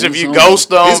mean? Especially if you Somewhere.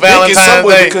 ghost on His dick is Valentine's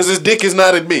somewhere Day. because his dick is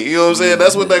not in me. You know what I'm saying?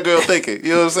 That's what that girl thinking.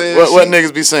 You know what I'm saying? What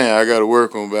niggas be saying? I gotta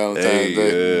work on Valentine's Hey,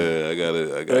 Day. yeah,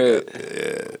 I got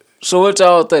yeah. So what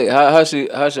y'all think? How should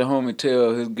homie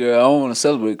tell his girl, I don't want to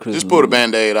celebrate Christmas? Just pull the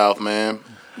Band-Aid off, man.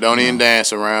 Don't even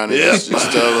dance around it. Yeah. Just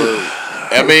tell her.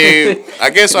 I mean, I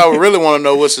guess I would really want to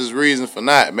know what's his reason for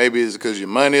not. Maybe it's because your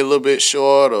money a little bit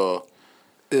short, or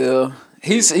Yeah.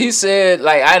 He said,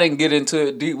 like, I didn't get into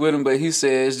it deep with him, but he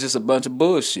said it's just a bunch of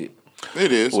bullshit.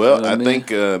 it is. Well, You know I what I think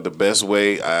the best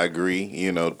way, I agree,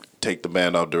 you know, take the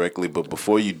band off directly. But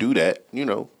before you do that, you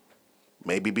know,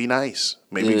 maybe be nice.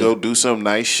 Maybe Yeah. go do some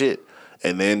nice shit.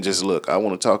 And then just look, I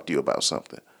want to talk to you about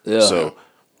something. Yeah. So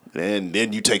then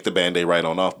you take the Band-Aid right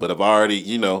on off. But I've already,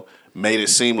 you know, made it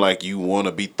seem like you want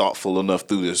to be thoughtful enough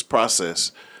through this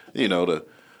process, you know, to,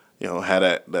 you know, have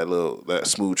that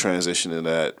smooth transition in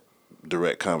that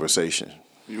direct conversation.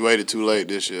 You waited too late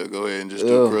this year. Go ahead and just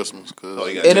do Yeah. Christmas. Cause Oh,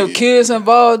 you got And to if kids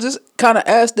involved, just kind of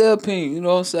ask their opinion. You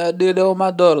know what I'm saying? I did that with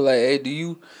my daughter. Like, hey, do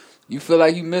you feel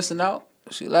like you missing out?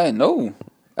 She like, no,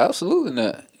 absolutely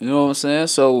not. You know what I'm saying?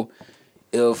 So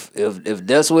if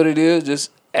that's what it is,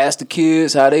 just ask the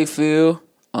kids how they feel.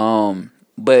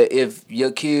 But if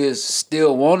your kids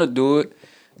still want to do it,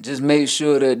 just make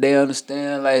sure that they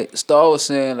understand. Like Star was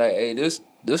saying, like, hey,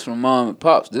 this from mom and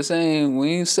pops. We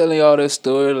ain't selling y'all this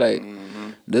story. Like,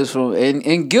 this from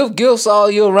and give gifts all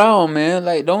year round, man.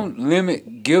 Like, don't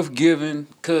limit gift giving,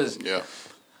 cause yeah,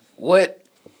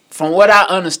 from what I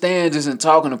understand, just in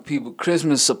talking to people,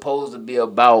 Christmas is supposed to be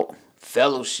about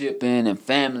fellowshipping and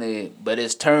family, but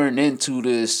it's turned into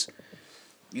this.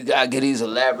 You gotta get these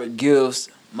elaborate gifts.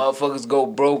 Motherfuckers go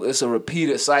broke. It's a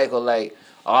repeated cycle. Like,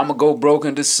 oh, I'm gonna go broke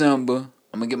in December.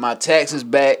 I'm gonna get my taxes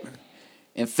back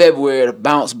in February to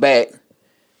bounce back.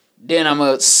 Then I'm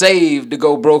gonna save to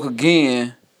go broke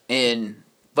again in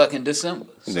fucking December.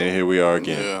 And then here we are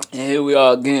again. yeah. And here we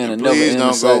are again. Another Please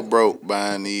don't cycle. go broke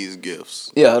buying these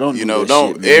gifts. Yeah, I don't. You do know, that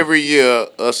don't shit, man. every year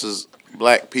us as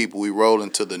black people we roll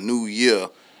into the new year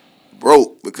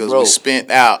broke because we Broke. spent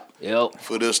out Yep.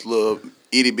 for this little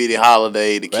itty bitty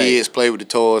holiday. The Right. kids play with the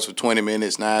toys for 20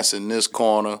 minutes, nice in this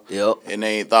corner. Yep. And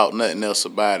they ain't thought nothing else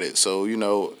about it. So, you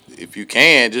know, if you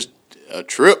can, just a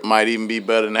trip might even be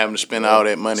better than having to spend all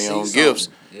that money See on something. gifts.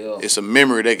 Yeah. It's a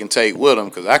memory they can take with them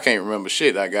because I can't remember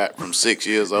shit I got from 6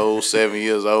 years old, 7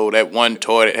 years old. That one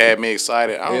toy that had me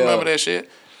excited. I don't Yeah. remember that shit.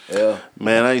 Yeah.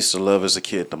 Man, I used to love as a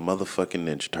kid the motherfucking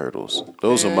Ninja Turtles.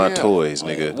 Those Yeah, are my yeah. toys,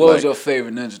 nigga. What was Like, your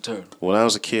favorite Ninja Turtle? when I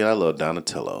was a kid, I loved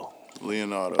Donatello.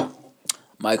 Leonardo.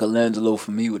 Michelangelo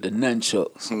for me with the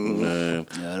nunchucks. Man.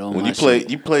 Yeah, I don't When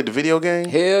mind you played the video game?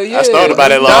 Hell yeah. I started by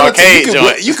that little arcade you could joint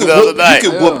whoop, you could the other whoop, night.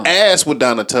 you could whoop ass with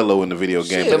Donatello in the video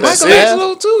game. Yeah, but that's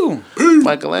Michelangelo too.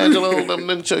 Michelangelo, them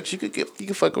nunchucks, you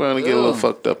could fuck around and get a little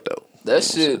fucked up though. That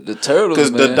shit, the turtles,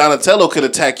 Because the man. Donatello could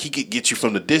attack, he could get you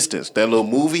from the distance. That little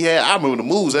move he had, I remember the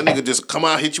moves. That nigga just come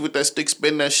out, hit you with that stick,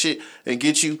 spin that shit, and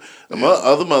get you. The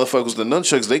other motherfuckers, the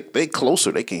nunchucks, they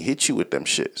closer. They can hit you with them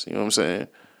shits. You know what I'm saying?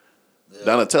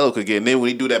 Donatello could get. And then when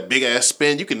he do that big ass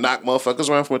spin, you can knock motherfuckers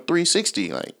around from a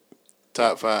 360. Like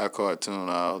Top 5 cartoon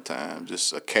all time.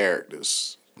 Just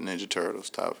characters. Ninja Turtles,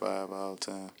 top 5 all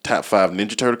time. top 5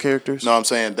 Ninja Turtle characters. No, I'm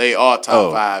saying they are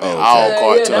top 5 in okay. all they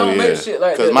cartoons. don't make yeah. shit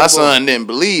like Because that my no more. son didn't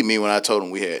believe me when I told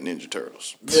him we had Ninja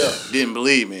Turtles. Yeah. Didn't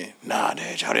believe me. Nah,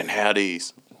 Dad, y'all didn't have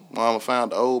these. Mama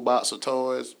found the old box of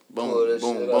toys. Boom, Pull that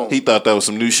boom, shit boom. out. He thought that was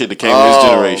some new shit that came in his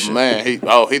generation. Man, he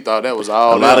thought that was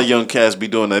all. A lot them. of young cats be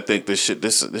doing that. Think this shit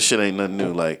ain't nothing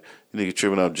new. Like nigga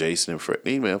tripping off Jason and Fred.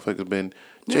 These motherfuckers been.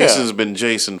 Jason's been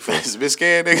Jason for He's been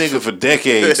scared nigga for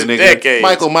decades. Nigga. Decades.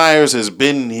 Michael Myers has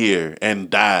been here and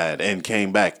died and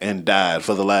came back and died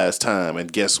for the last time.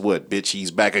 And guess what, bitch?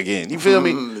 He's back again. You feel me?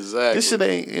 Exactly. This shit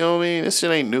ain't. You know what I mean? This shit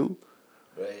ain't new.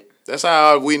 Right. That's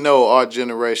how we know our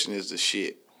generation is the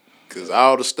shit. Cause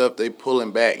all the stuff they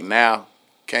pulling back now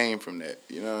came from that.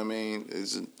 You know what I mean?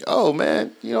 Oh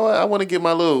man, you know what? I want to get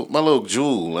my little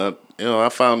jewel. I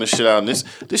found this shit out, and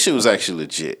this shit was actually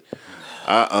legit.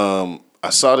 I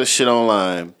saw this shit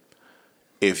online.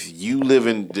 If you live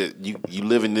in you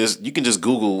live in this, you can just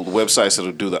Google the websites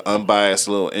that'll do the unbiased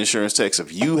little insurance text.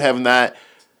 If you have not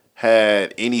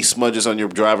had any smudges on your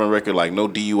driving record, like no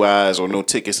DUIs or no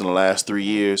tickets in the last 3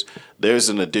 years, there's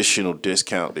an additional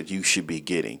discount that you should be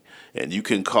getting. And you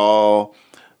can call,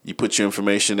 you put your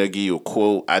information, they'll give you a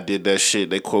quote. I did that shit.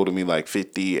 They quoted me like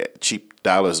 $50 cheap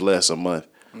less a month.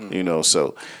 You know,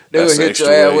 so They'll that's the hit extra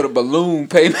your ass way. with a balloon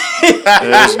payment.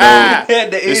 There's no,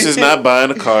 this is not buying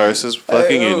a car. This is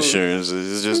fucking insurance.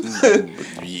 It's just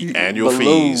annual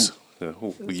Balloon. fees.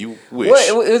 You wish.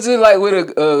 What is it like with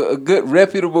a good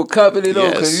reputable company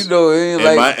though? Because Yes. you know it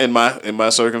ain't like in my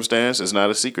circumstance, it's not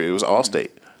a secret. It was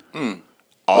Allstate. Allstate,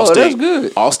 Oh, that's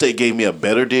good. Allstate gave me a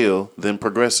better deal than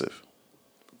Progressive.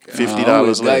 $50 I'm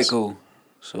with less. Geico.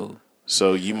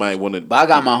 So you might want to. But I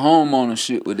got my homeowner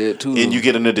shit with that too. And you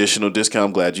get an additional discount.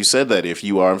 I'm glad you said that. If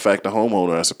you are in fact a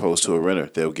homeowner as opposed to a renter,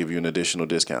 they'll give you an additional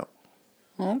discount.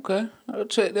 Okay, I'll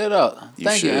check that out.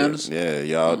 Thank should. you, Anderson. Yeah,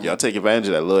 y'all take advantage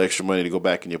of that little extra money to go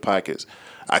back in your pockets.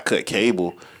 I cut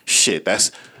cable. Shit,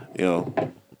 that's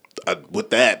with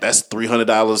that's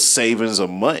 $300 savings a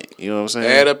month. You know what I'm saying?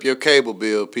 Add up your cable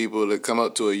bill, people, that come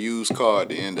up to a used car at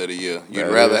the end of the year. You'd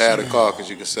That rather is. have the car because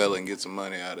you can sell it and get some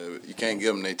money out of it. You can't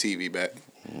give them their TV back.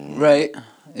 Right?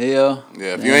 Yeah.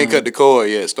 Yeah, if you ain't cut the cord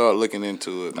yet, start looking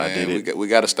into it, I man. did it. We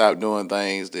got to stop doing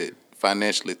things that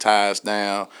financially tie us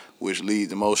down, which leads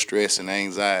to more stress and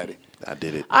anxiety. I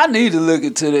did it. I need to look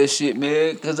into that shit,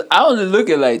 man, because I only look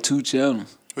at like 2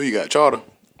 channels. Who you got, Charter?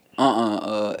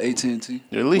 AT&T.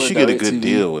 At least you get a good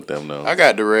deal with them, though. I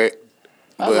got Direct,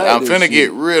 I but like I'm that finna shit.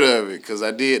 get rid of it because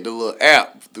I did the little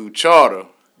app through Charter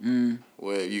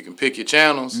where you can pick your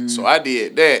channels. So I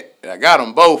did that. And I got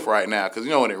them both right now because,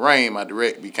 you know, when it rain, my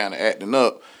Direct be kind of acting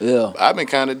up. Yeah. I've been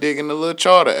kind of digging the little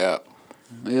Charter app.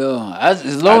 Yeah.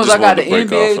 As long as just I got the wanted to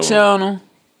break off NBA of 'em. channel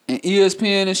and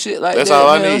ESPN and shit like That's that, all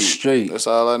I man, I'm need. straight. That's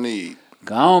all I need.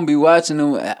 'Cause I don't be watching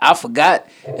them. I forgot.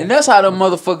 And that's how them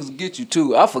motherfuckers get you,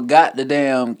 too. I forgot the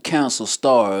damn cancel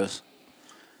stars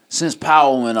since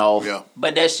power went off. Yeah.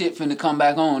 But that shit finna come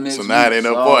back on next So week. now it ain't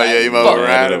no I'm point. like, Yeah, you fuck. must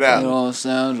ride it You out. know what I'm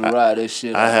saying? Just ride that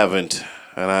shit I out. haven't,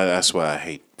 and that's why I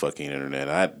hate fucking internet.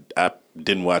 I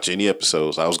didn't watch any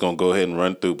episodes. I was gonna go ahead and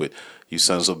run through, but you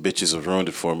sons of bitches have ruined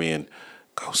it for me. And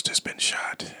Ghost has been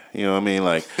shot. You know what I mean?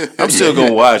 Like I'm still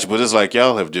gonna watch, but it's like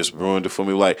y'all have just ruined it for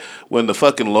me. Like when the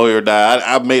fucking lawyer died,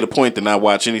 I made a point to not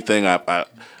watch anything. I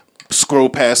scroll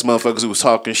past motherfuckers who was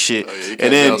talking shit, you can't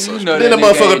and then tell such- You know then the that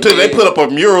nigga motherfucker ain't too. They dead. put up a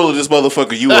mural of this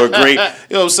motherfucker. You were great. You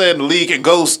know what I'm saying? The League and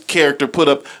Ghost character put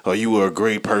up, "Oh, you were a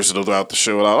great person throughout the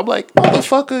show." And I'm like,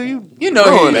 motherfucker, You know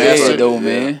ruined he that dead shit. though,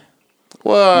 man.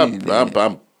 Well, He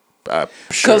I'm Because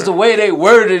sure. the way they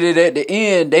worded it at the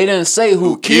end, they didn't say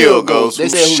who killed Ghost. They who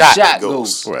said who shot shot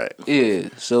Ghost. Ghost. Right. Yeah,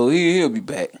 so he'll be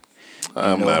back.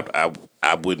 I'm not.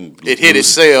 I wouldn't. It hit his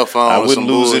lose- cell phone I or wouldn't some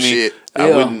lose bullshit. any.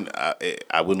 Yeah.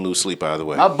 I wouldn't lose sleep either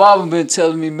way. My barber been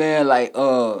telling me, man, like,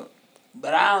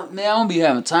 but I don't be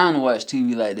having time to watch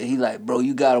TV like that. He like, bro,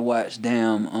 you gotta watch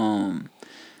damn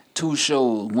 2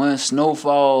 shows. One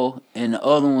Snowfall and the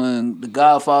other one, The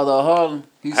Godfather of Harlem.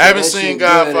 He I said haven't that seen shit good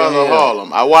as Godfather of hell.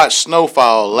 Harlem. I watched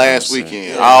Snowfall last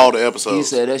weekend. All the episodes. He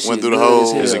said that shit Went through the good whole.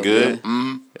 as hell. Is it good?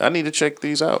 man. I need to check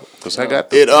these out because I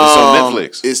got It it's on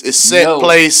Netflix. It's set No.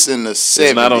 place in the 70s.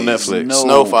 It's not on Netflix. No.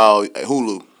 Snowfall,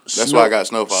 Hulu. That's why I got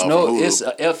Snowfall from Hulu. It's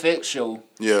a FX show.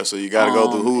 Yeah, so you got to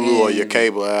go through Hulu or your and,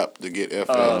 cable app to get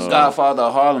FX. Godfather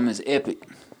of Harlem is epic.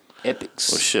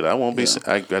 Epics. Well, shit, I won't be.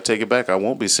 I take it back. I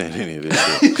won't be saying any of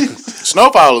this shit.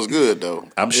 Snowfall is good though.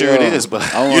 I'm sure it is, but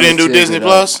I You wanna didn't do check Disney it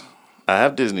Plus? I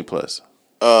have Disney Plus.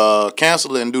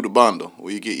 cancel it and do the bundle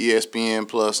where you get ESPN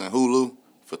Plus and Hulu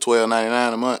for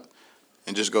 $12.99 a month,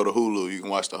 and just go to Hulu. You can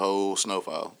watch the whole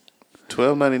Snowfall.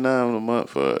 $12.99 a month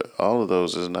for all of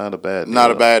those is not a bad deal.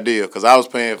 Not a bad deal, because I was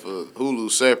paying for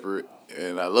Hulu separate,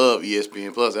 and I love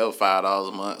ESPN Plus. That was $5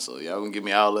 a month, so y'all gonna give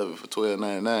me all of it for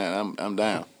 $12.99. I'm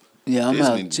down. Yeah, I'm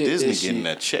out. Disney getting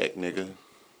that check, nigga.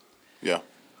 Yeah.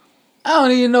 I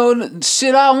don't even know the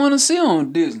shit I want to see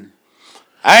on Disney.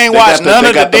 I ain't watched none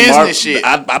of the Disney shit.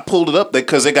 I pulled it up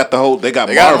because they got Marvel. They got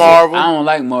Marvel. I don't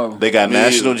like Marvel. They got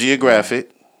National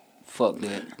Geographic. Fuck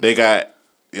that. They got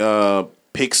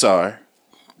Pixar.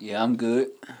 Yeah, I'm good.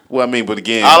 Well, I mean, but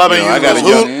again, all I got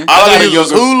Hulu.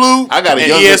 I got a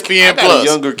younger, ESPN Plus. I got a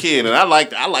younger kid, and I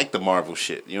like the Marvel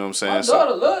shit. You know what I'm saying? My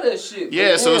daughter love that shit.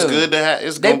 Yeah, so it's good to have.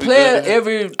 It's they gonna play be good it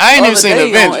every. I ain't even other seen day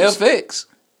Avengers. on FX.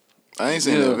 I ain't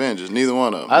seen the Avengers. Neither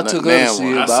one of them. I took her to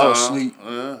see it, but I was asleep.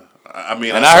 I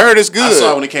mean, I heard it's good. I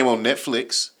saw it when it came on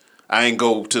Netflix. I ain't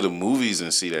go to the movies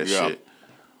and see that shit.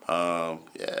 So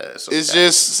it's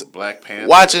just Black Panther.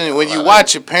 Watching when you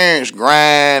watch your parents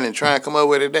grind and try and come up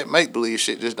with it, that make believe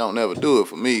shit just don't never do it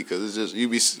for me, because it's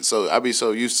just I be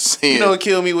so used to seeing. You know what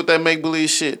killed me with that make believe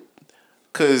shit?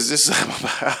 Cause this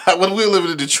when we were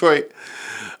living in Detroit,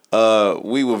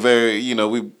 we were very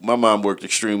my mom worked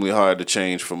extremely hard to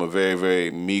change from a very,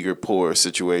 very meager, poor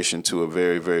situation to a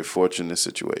very, very fortunate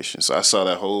situation. So I saw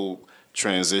that whole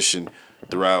transition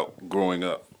throughout growing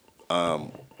up.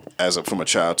 From a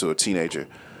child to a teenager.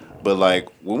 But like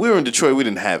when we were in Detroit, we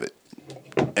didn't have it.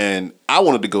 And I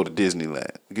wanted to go to Disney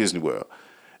World.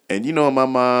 And you know what my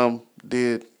mom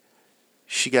did?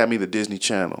 She got me the Disney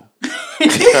Channel.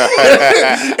 And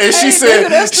she said,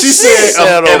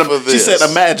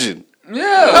 imagine.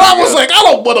 Yeah. And I was like, I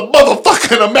don't want to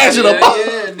motherfucking imagine a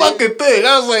motherfucking thing.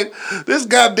 I was like, this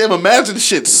goddamn imagine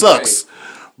shit sucks. Right.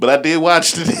 But I did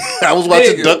watch it. I was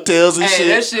watching DuckTales and shit.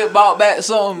 That shit brought back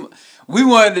something. We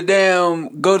wanted to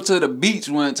go to the beach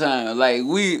one time. Like,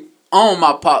 we on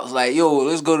my pops, like, yo,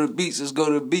 let's go to the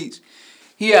beach.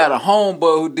 He had a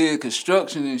homeboy who did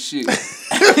construction and shit. This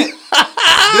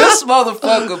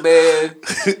motherfucker, man,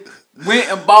 went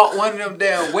and bought one of them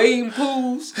damn wading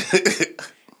pools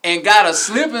and got a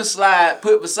slip and slide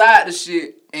put beside the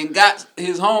shit and got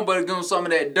his homeboy to give him some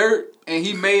of that dirt. And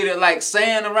he made it like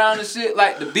sand around the shit,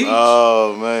 like the beach.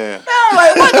 Oh, man. And I'm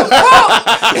like, what the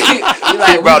fuck? he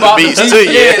like, he brought the beach to you.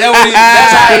 Yeah,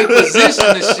 that's how he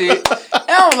positioned the shit. And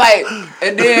I'm like,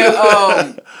 and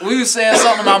then we was saying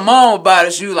something to my mom about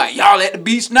it. She was like, y'all at the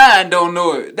beach now and don't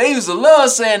know it. They used to love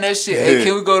saying that shit. Hey,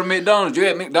 can we go to McDonald's? You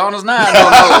at McDonald's now and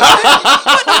don't know it.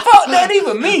 What the fuck that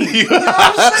even mean? You know what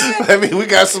I'm saying? I mean, we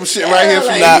got some shit right here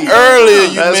from now. you. Earlier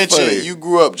you mentioned you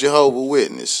grew up Jehovah's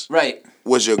Witness. Right.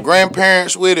 Was your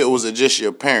grandparents with it, or was it just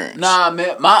your parents? Nah,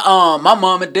 man. My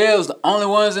mom and dad was the only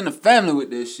ones in the family with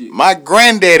this shit. My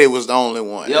granddaddy was the only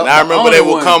one. Yep, and I remember they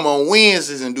would come on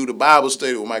Wednesdays and do the Bible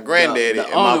study with my granddaddy.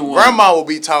 And my grandma would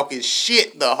be talking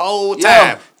shit the whole time.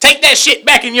 Yeah. Take that shit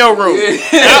back in your room.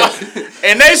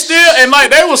 And they still, and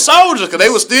like they were soldiers, because they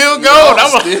would still go.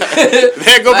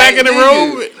 They'd go back in the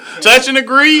room, touch and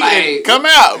agree, and come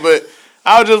out. But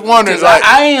I was just wondering, like,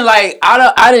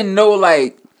 I didn't know,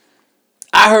 like,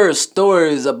 I heard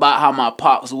stories about how my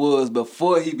pops was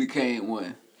before he became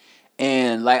one.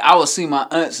 And, like, I would see my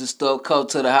aunts and stuff come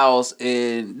to the house,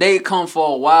 and they come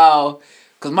for a while,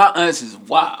 because my aunts is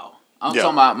wild. I'm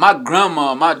talking about my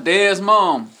grandma, my dad's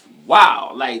mom,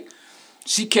 wow. Like,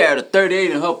 she carried a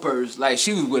 38 in her purse. Like,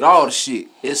 she was with all the shit.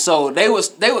 And so they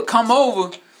would come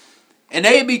over, and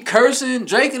they'd be cursing,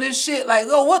 drinking and shit. Like,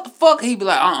 oh, what the fuck? He'd be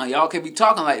like, y'all can't be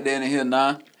talking like that in here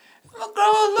now. My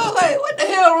grandma look like, what the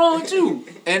hell wrong with you?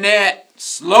 And then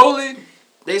slowly,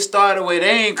 they started where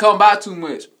they ain't come by too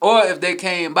much. Or if they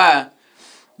came by,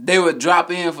 they would drop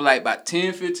in for like about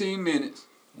 10, 15 minutes.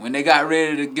 When they got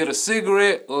ready to get a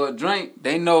cigarette or a drink,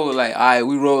 they know, like, all right,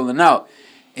 we rolling out.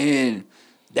 And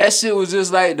that shit was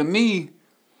just like, to me,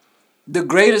 the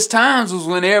greatest times was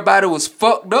when everybody was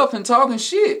fucked up and talking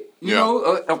shit. You know,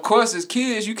 of course, as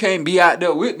kids, you can't be out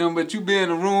there with them, but you be in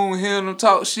the room hearing them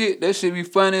talk shit. That shit be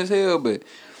funny as hell, but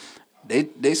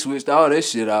they switched all that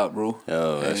shit out, bro.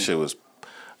 Oh, that shit was...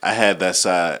 I had that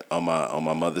side on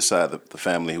my mother's side, the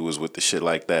family who was with the shit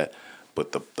like that.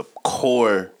 But the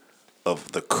core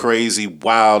of the crazy,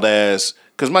 wild-ass...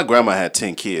 Because my grandma had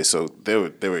 10 kids, so they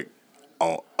were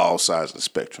on all sides of the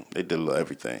spectrum. They did a little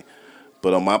everything.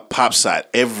 But on my pop side,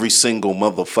 every single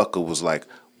motherfucker was like...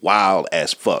 wild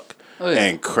as fuck.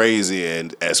 and crazy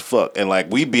and as fuck. And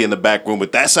like we be in the back room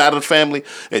with that side of the family,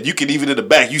 and you can even in the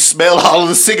back, you smell all of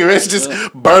the cigarettes just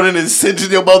burning and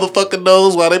singeing your motherfucking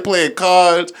nose while they playing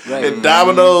cards and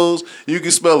dominoes. You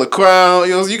can smell the crown.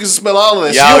 You know, you can smell all of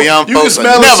that. Y'all shit. young You folks can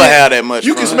smell never the shit. have that much.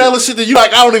 You can fun. smell the shit that you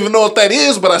like. I don't even know what that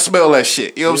is, but I smell that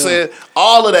shit. You know what I'm saying?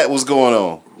 All of that was going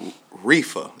on.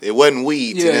 Reefer. It wasn't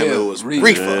weed to them. It was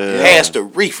reefer. Past the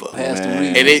reefer.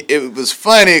 And it was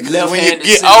funny because when you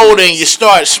get older and you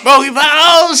start smoking, like,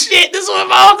 oh shit, this is what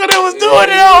my uncle was doing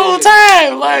the whole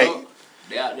time. Like,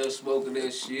 they out there smoking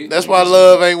that shit. that's why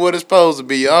love ain't what it's supposed to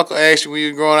be. Your uncle asked you when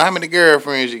you were growing up, how many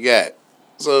girlfriends you got?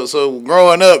 So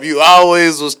growing up, you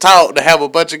always was taught to have a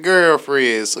bunch of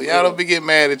girlfriends. So y'all don't be getting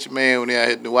mad at your man when y'all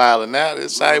hitting the wild. And now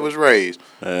that's how he was raised.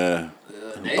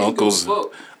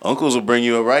 Uncles will bring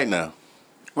you up right now.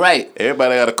 Right.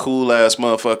 Everybody got a cool ass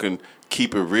motherfucking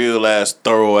keep it real ass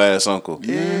thorough ass uncle.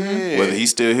 Yeah. Whether he's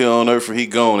still here on earth or he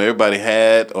gone, everybody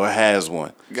had or has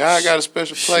one. God got a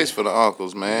special place for the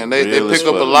uncles, man. They Real as pick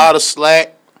up a fuck. lot of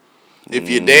slack. If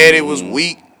your daddy was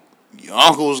weak, your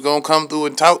uncle was gonna come through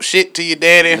and talk shit to your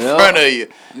daddy in front of you.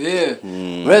 Yeah.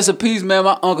 Rest in peace, man.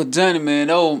 My Uncle Johnny, man.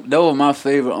 That was my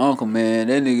favorite uncle, man.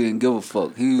 That nigga didn't give a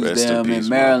fuck. He was Rest in down peace, in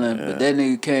Maryland, man. Yeah. but that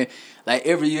nigga came. Like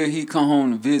every year he come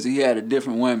home to visit, he had a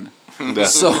different woman.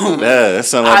 So that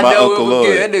sound like I my never Uncle forget,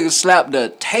 Lloyd. that nigga slapped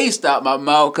the taste out my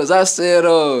mouth because I said,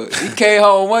 he came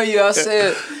home one year. I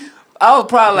said, I was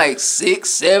probably like 6,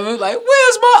 7. Like,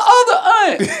 where's my other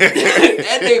aunt?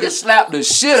 That nigga slapped the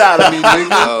shit out of me, nigga.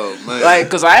 Oh man. Like,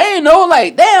 cause I ain't know,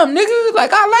 like, damn, nigga,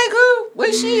 like, I like her.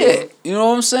 Where she at? You know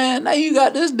what I'm saying? Now you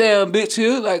got this damn bitch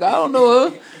here. Like, I don't know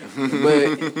her.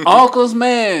 But uncles,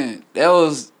 man, that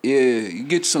was, you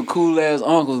get some cool ass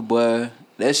uncles, boy.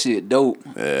 That shit dope.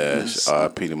 Yeah,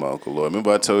 R.I.P. to my Uncle Lloyd.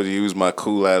 Remember I told you he was my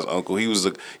cool ass uncle. He was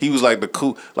like the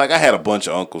cool. Like I had a bunch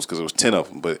of uncles because it was 10 of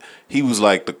them, but he was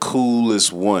like the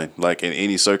coolest one, like in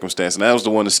any circumstance. And that was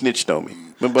the one that snitched on me.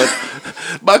 Remember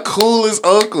my coolest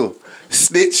uncle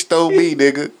snitched on me,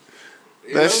 nigga.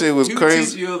 That shit was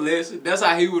crazy. Teach you a lesson. That's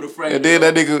how he would have framed And then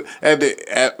that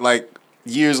nigga, like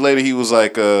years later, he was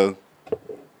like,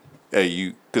 "Hey,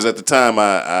 you." Because at the time,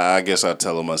 I guess I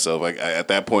tell myself, like at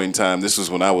that point in time, this was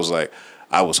when I was like,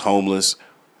 I was homeless,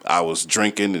 I was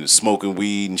drinking and smoking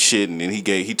weed and shit, and then he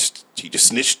just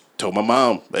snitched, told my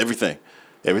mom everything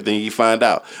he find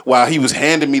out while he was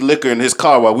handing me liquor in his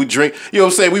car while we drink. You know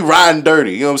what I'm saying? We riding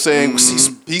dirty. You know what I'm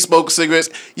saying? He smoking cigarettes.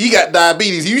 You got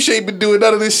diabetes. You ain't been doing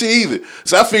none of this shit either.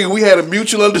 So I figured we had a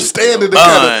mutual understanding. To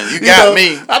you got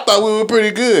me. I thought we were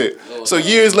pretty good. So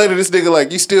years later, this nigga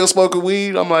like, you still smoking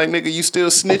weed? I'm like, nigga, you still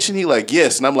snitching? He like,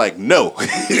 yes. And I'm like, no.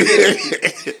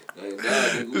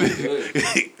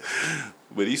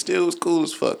 But he still was cool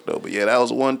as fuck though. But yeah, that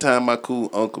was one time my cool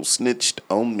uncle snitched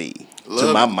on me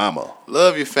to my mama.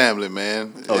 Love your family,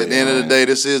 man. At the end of the day,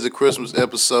 this is the Christmas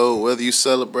episode. Whether you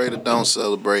celebrate or don't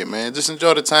celebrate, man, just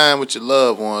enjoy the time with your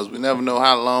loved ones. We never know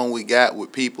how long we got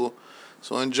with people,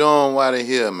 so enjoy them while they're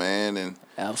here, man. And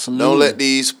absolutely don't let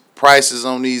these prices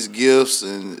on these gifts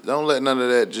and don't let none of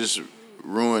that just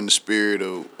ruin the spirit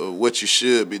of what you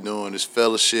should be doing is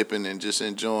fellowshipping and just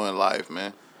enjoying life,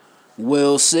 man.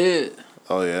 Well said.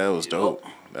 Oh yeah, that was dope.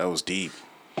 That was deep,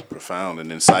 profound,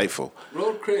 and insightful.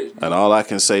 Roll credits. And all I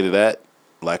can say to that,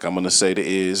 like I'm gonna say to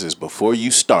is before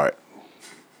you start,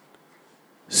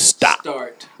 stop.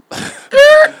 But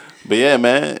yeah,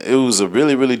 man, it was a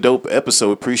really, really dope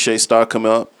episode. Appreciate Star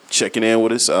coming up, checking in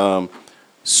with us.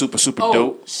 Super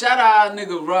dope. Shout out our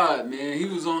nigga Rod, man. He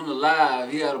was on the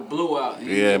live. He had a blowout.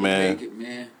 Yeah, man. Make it,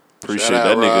 man. Appreciate Shout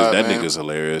that out nigga. Rod, That man. nigga's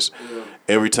hilarious. Yeah.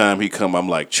 Every time he come, I'm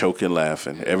like choking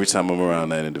laughing. Every time I'm around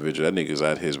that individual, that nigga's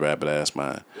out his rabbit ass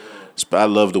mind. I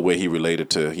love the way he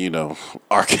related to,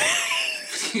 Ark.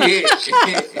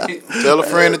 Tell a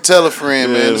friend to tell a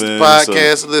friend, man. It's the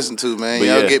podcast to listen to, man. But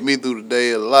Y'all yeah. get me through the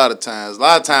day a lot of times. A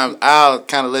lot of times I'll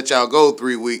kind of let y'all go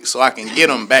 3 weeks so I can get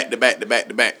them back to back to back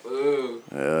to back. Hell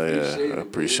yeah. I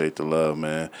appreciate the love,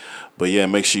 man. But yeah,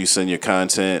 make sure you send your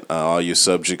content, all your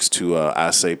subjects to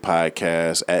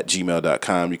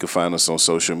isaypodcast@gmail.com. You can find us on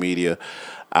social media.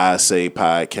 I Say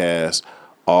Podcast,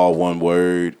 all one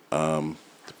word,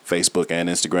 Facebook and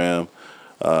Instagram.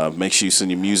 Make sure you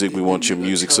send your music. We want your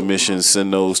music submissions.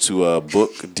 Send those to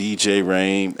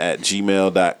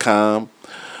bookdjrain@gmail.com.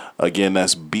 Again,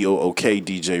 that's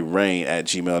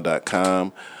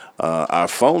bookdjrain@gmail.com. Our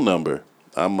phone number.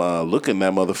 I'm looking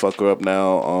that motherfucker up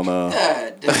now on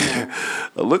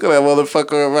looking that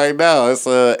motherfucker up right now. It's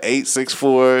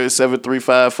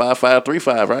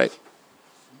 864-735-5535, right?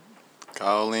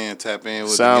 Call in, tap in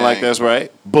with Sound the like gang. that's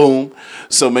right. Boom.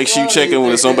 So make sure you Why check do in you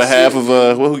with us think on that behalf shit- of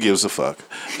well, who gives a fuck?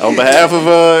 On behalf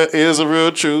of Is a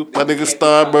Real Truth, my nigga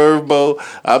Star Merv Bo.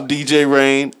 I'm DJ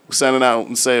Rain. Signing out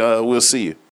and say we'll see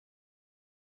you.